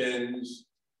conditions,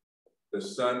 the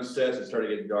sun sets, it's starting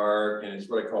to get dark, and it's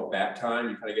what I call bat time.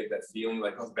 You kind of get that feeling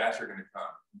like, oh, bats are going to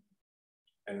come.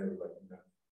 And it was like, no,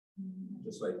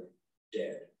 just like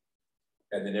dead.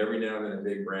 And then every now and then a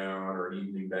big brown or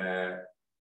evening bat,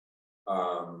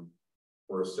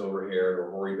 or a silver-haired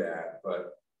or hoary bat.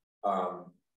 But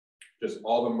just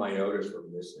all the myotis were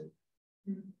missing.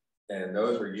 And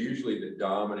those are usually the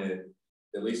dominant,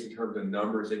 at least in terms of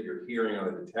numbers that you're hearing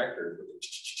on the detectors.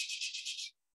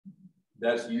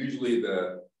 That's usually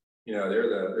the, you know,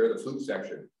 they're the fluke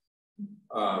section.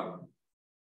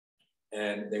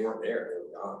 And they weren't there, they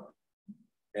were gone.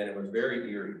 And it was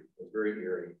very eerie, it was very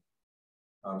eerie.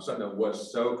 Something that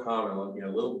was so common, you know,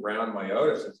 little brown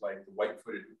myotis, it's like the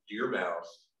white-footed deer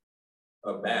mouse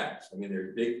of bats. I mean,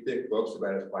 there's big, thick books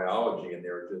about its biology, and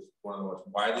they're just one of the most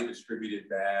widely distributed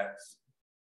bats,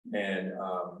 and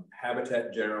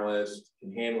habitat generalist,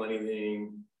 can handle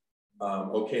anything,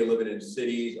 okay living in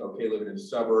cities, okay living in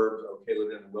suburbs, okay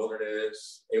living in the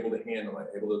wilderness, able to handle it,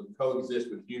 able to coexist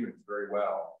with humans very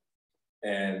well.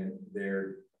 And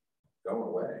they're going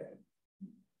away.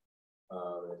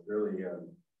 It's really, I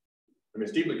mean,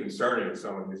 it's deeply concerning as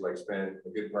someone who's like spent a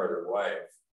good part of their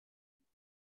life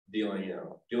dealing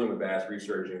with bats,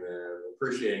 researching them,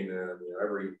 appreciating them.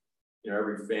 Every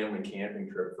family camping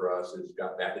trip for us has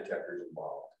got bat detectors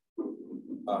involved.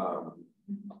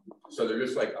 So they're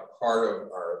just like a part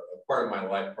of my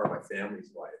life, part of my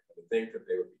family's life. And to think that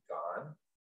they would be gone.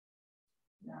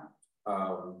 Yeah.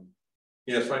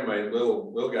 You know, it's funny. My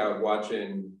little guy was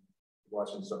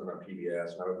watching something on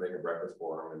PBS, and I was making breakfast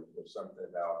for him, and it was something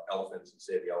about elephants and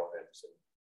save the elephants,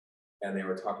 and they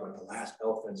were talking about the last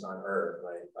elephants on Earth. And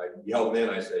I yelled in,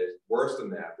 I said, "It's worse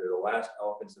than that. They're the last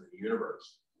elephants in the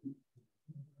universe.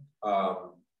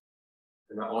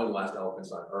 They're not only the last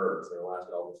elephants on Earth, they're the last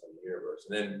elephants in the universe."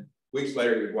 And then weeks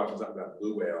later, he was watching something about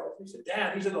blue whales. And he said,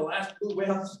 "Dad, these are the last blue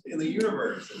whales in the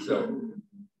universe." And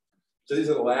so these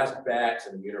are the last bats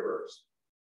in the universe.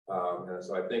 And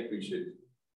so I think we should,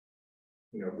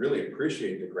 you know, really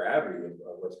appreciate the gravity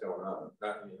of what's going on.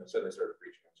 Not, you know, suddenly I started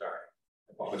preaching, I'm sorry,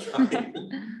 I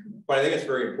apologize. But I think it's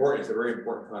very important. It's a very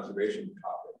important conservation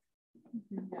topic.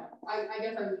 Yeah, I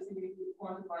guess I was just thinking if you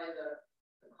quantify the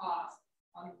cost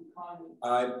on the economy.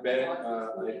 I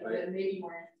bet, maybe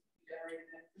more generated.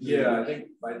 Yeah, I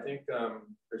think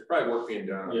there's probably work being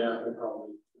done. Yeah,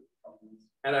 probably.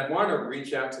 And I want to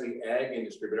reach out to the ag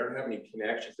industry, but I don't have any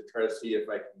connections to try to see if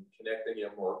I can connect them, you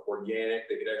know, more organic.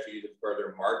 They could actually use it for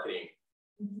their marketing,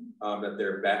 that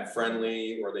they're bat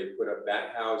friendly, or they put up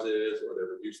bat houses, or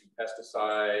they're reducing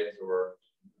pesticides, or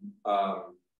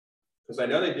because I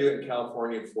know they do it in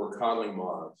California for codling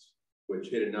moths, which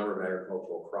hit a number of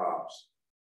agricultural crops.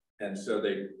 And so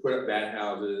they put up bat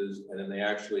houses, and then they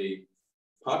actually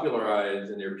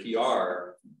popularize in their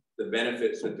PR the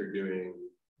benefits that they're doing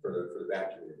for the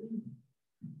bat community.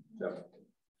 So,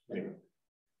 anyway.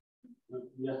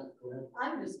 Yeah, go ahead.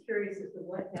 I'm just curious as to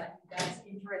what got you guys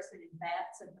interested in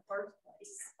bats in the first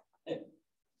place.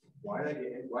 Why did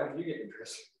you get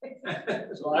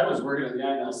interested? So I was working at the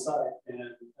Idaho site, and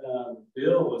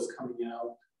Bill was coming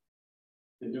out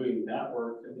and doing that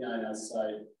work at the Idaho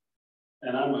site.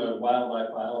 And I'm a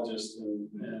wildlife biologist,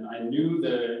 and I knew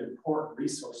the important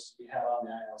resources we have on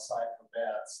the Idaho site for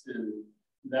bats, and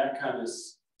that kind of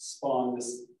spawned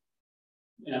this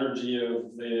energy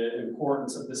of the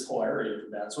importance of this whole area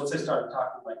for bats. So once I started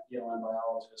talking to like BLM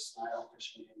biologists and Idaho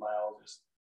Fish and Game biologists,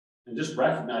 and just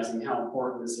recognizing how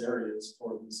important this area is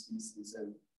for these species,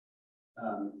 and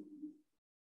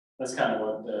that's kind of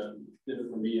what did it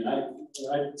for me. And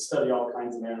I study all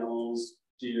kinds of animals,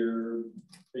 deer,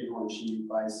 bighorn sheep,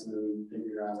 bison,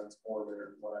 figure rabbits,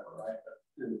 border, whatever, right?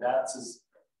 But and bats is,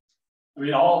 I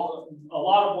mean, a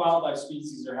lot of wildlife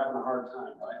species are having a hard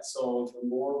time, right? So the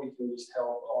more we can just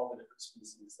help all the different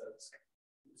species, that's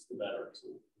the better. So.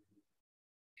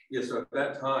 Yeah, so at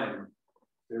that time,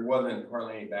 there wasn't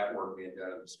hardly any bat work being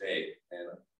done in the state,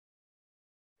 and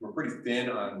we're pretty thin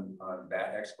on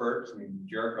bat experts. I mean,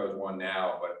 Jericho is one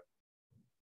now, but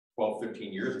 12,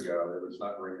 15 years ago, there was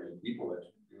not very many people that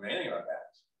knew anything about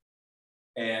bats.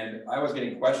 And I was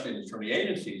getting questions from the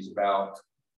agencies about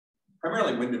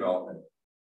primarily wind development.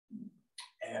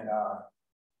 And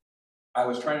I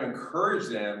was trying to encourage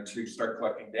them to start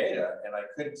collecting data, and I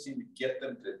couldn't seem to get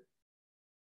them to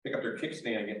pick up their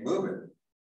kickstand and get moving.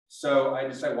 So I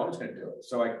decided, well, I'm just going to do it.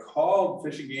 So I called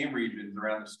fish and game regions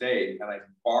around the state, and I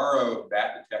borrowed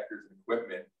bat detectors and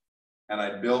equipment, and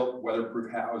I built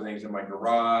weatherproof housings in my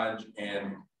garage.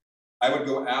 And I would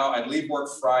go out, I'd leave work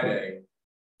Friday,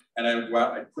 and I would go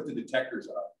out, I'd put the detectors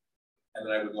up, and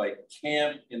then I would like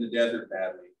camp in the desert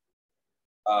badly,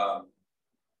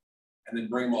 and then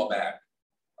bring them all back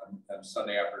on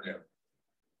Sunday afternoon.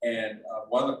 And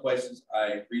one of the places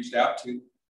I reached out to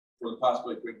for the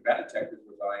possibility of doing bat detectors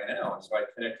was INL. And so I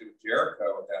connected with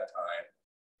Jericho at that time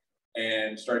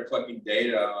and started collecting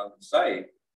data on the site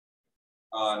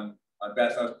on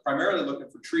bats. I was primarily looking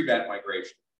for tree bat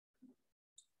migration.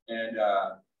 And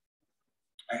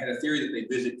I had a theory that they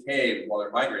visit caves while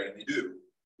they're migrating. They do.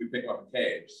 We pick them up in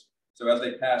caves. So as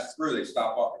they pass through, they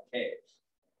stop off at caves.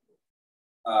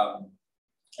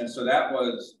 And so that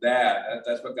was that.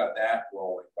 That's what got that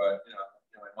rolling. But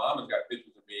my mom has got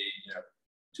pictures of me,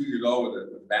 2 years old with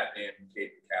a Batman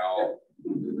cape and cowl,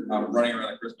 running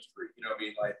around the Christmas tree. You know what I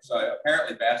mean? Like, so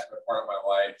apparently bats have been part of my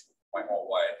life my whole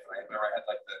life. And I remember I had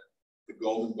like the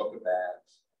golden book of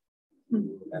bats.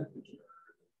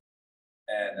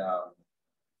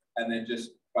 And then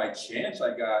just by chance,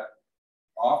 I got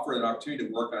offered an opportunity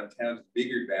to work on Towns'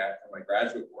 bigger bat for my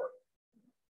graduate work.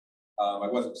 I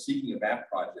wasn't seeking a bat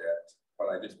project, but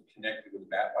I just connected with a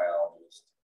bat biologist.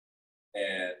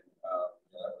 And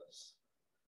that was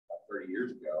about 30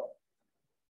 years ago.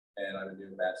 And I've been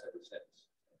doing bats ever since.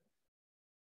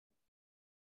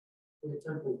 We have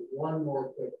time for one more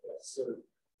quick question.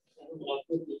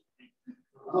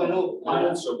 I know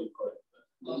also be quick.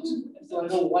 So I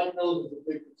know white nose is a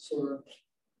big concern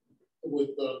with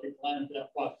declining that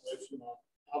population.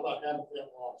 How about habitat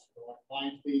loss? Like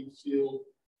mines being sealed,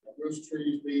 roost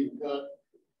trees being cut.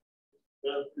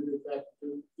 That's a pretty factor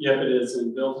too. Yep, it is,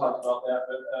 and Bill talked about that.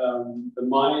 But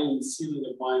the sealing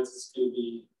of mines is going to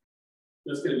be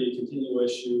a continual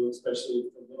issue, especially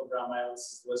if the Little Brown Islands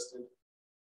is listed.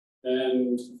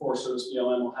 And Forest Service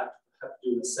BLM will have to do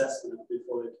an assessment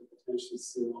before they can potentially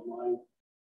seal a mine.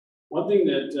 One thing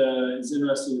that is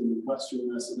interesting in the western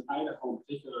U.S. in Idaho in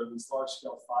particular, these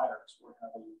large-scale fires we're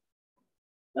having,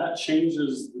 that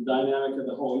changes the dynamic of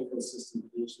the whole ecosystem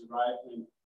potentially, right? And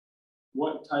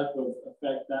what type of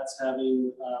effect that's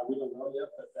having, we don't know yet,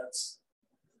 but that's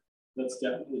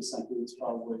definitely something that's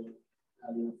probably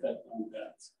having an effect on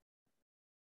bats.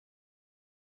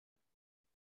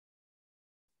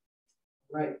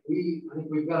 Right. I think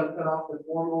we've got to cut off the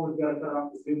formal. We've got to cut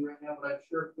off the Zoom right now, but I'm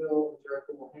sure Phil and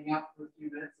Jericho will hang out for a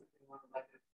few minutes if they want to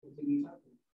continue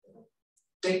talking.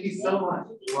 Thank you so much.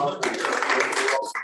 You're welcome.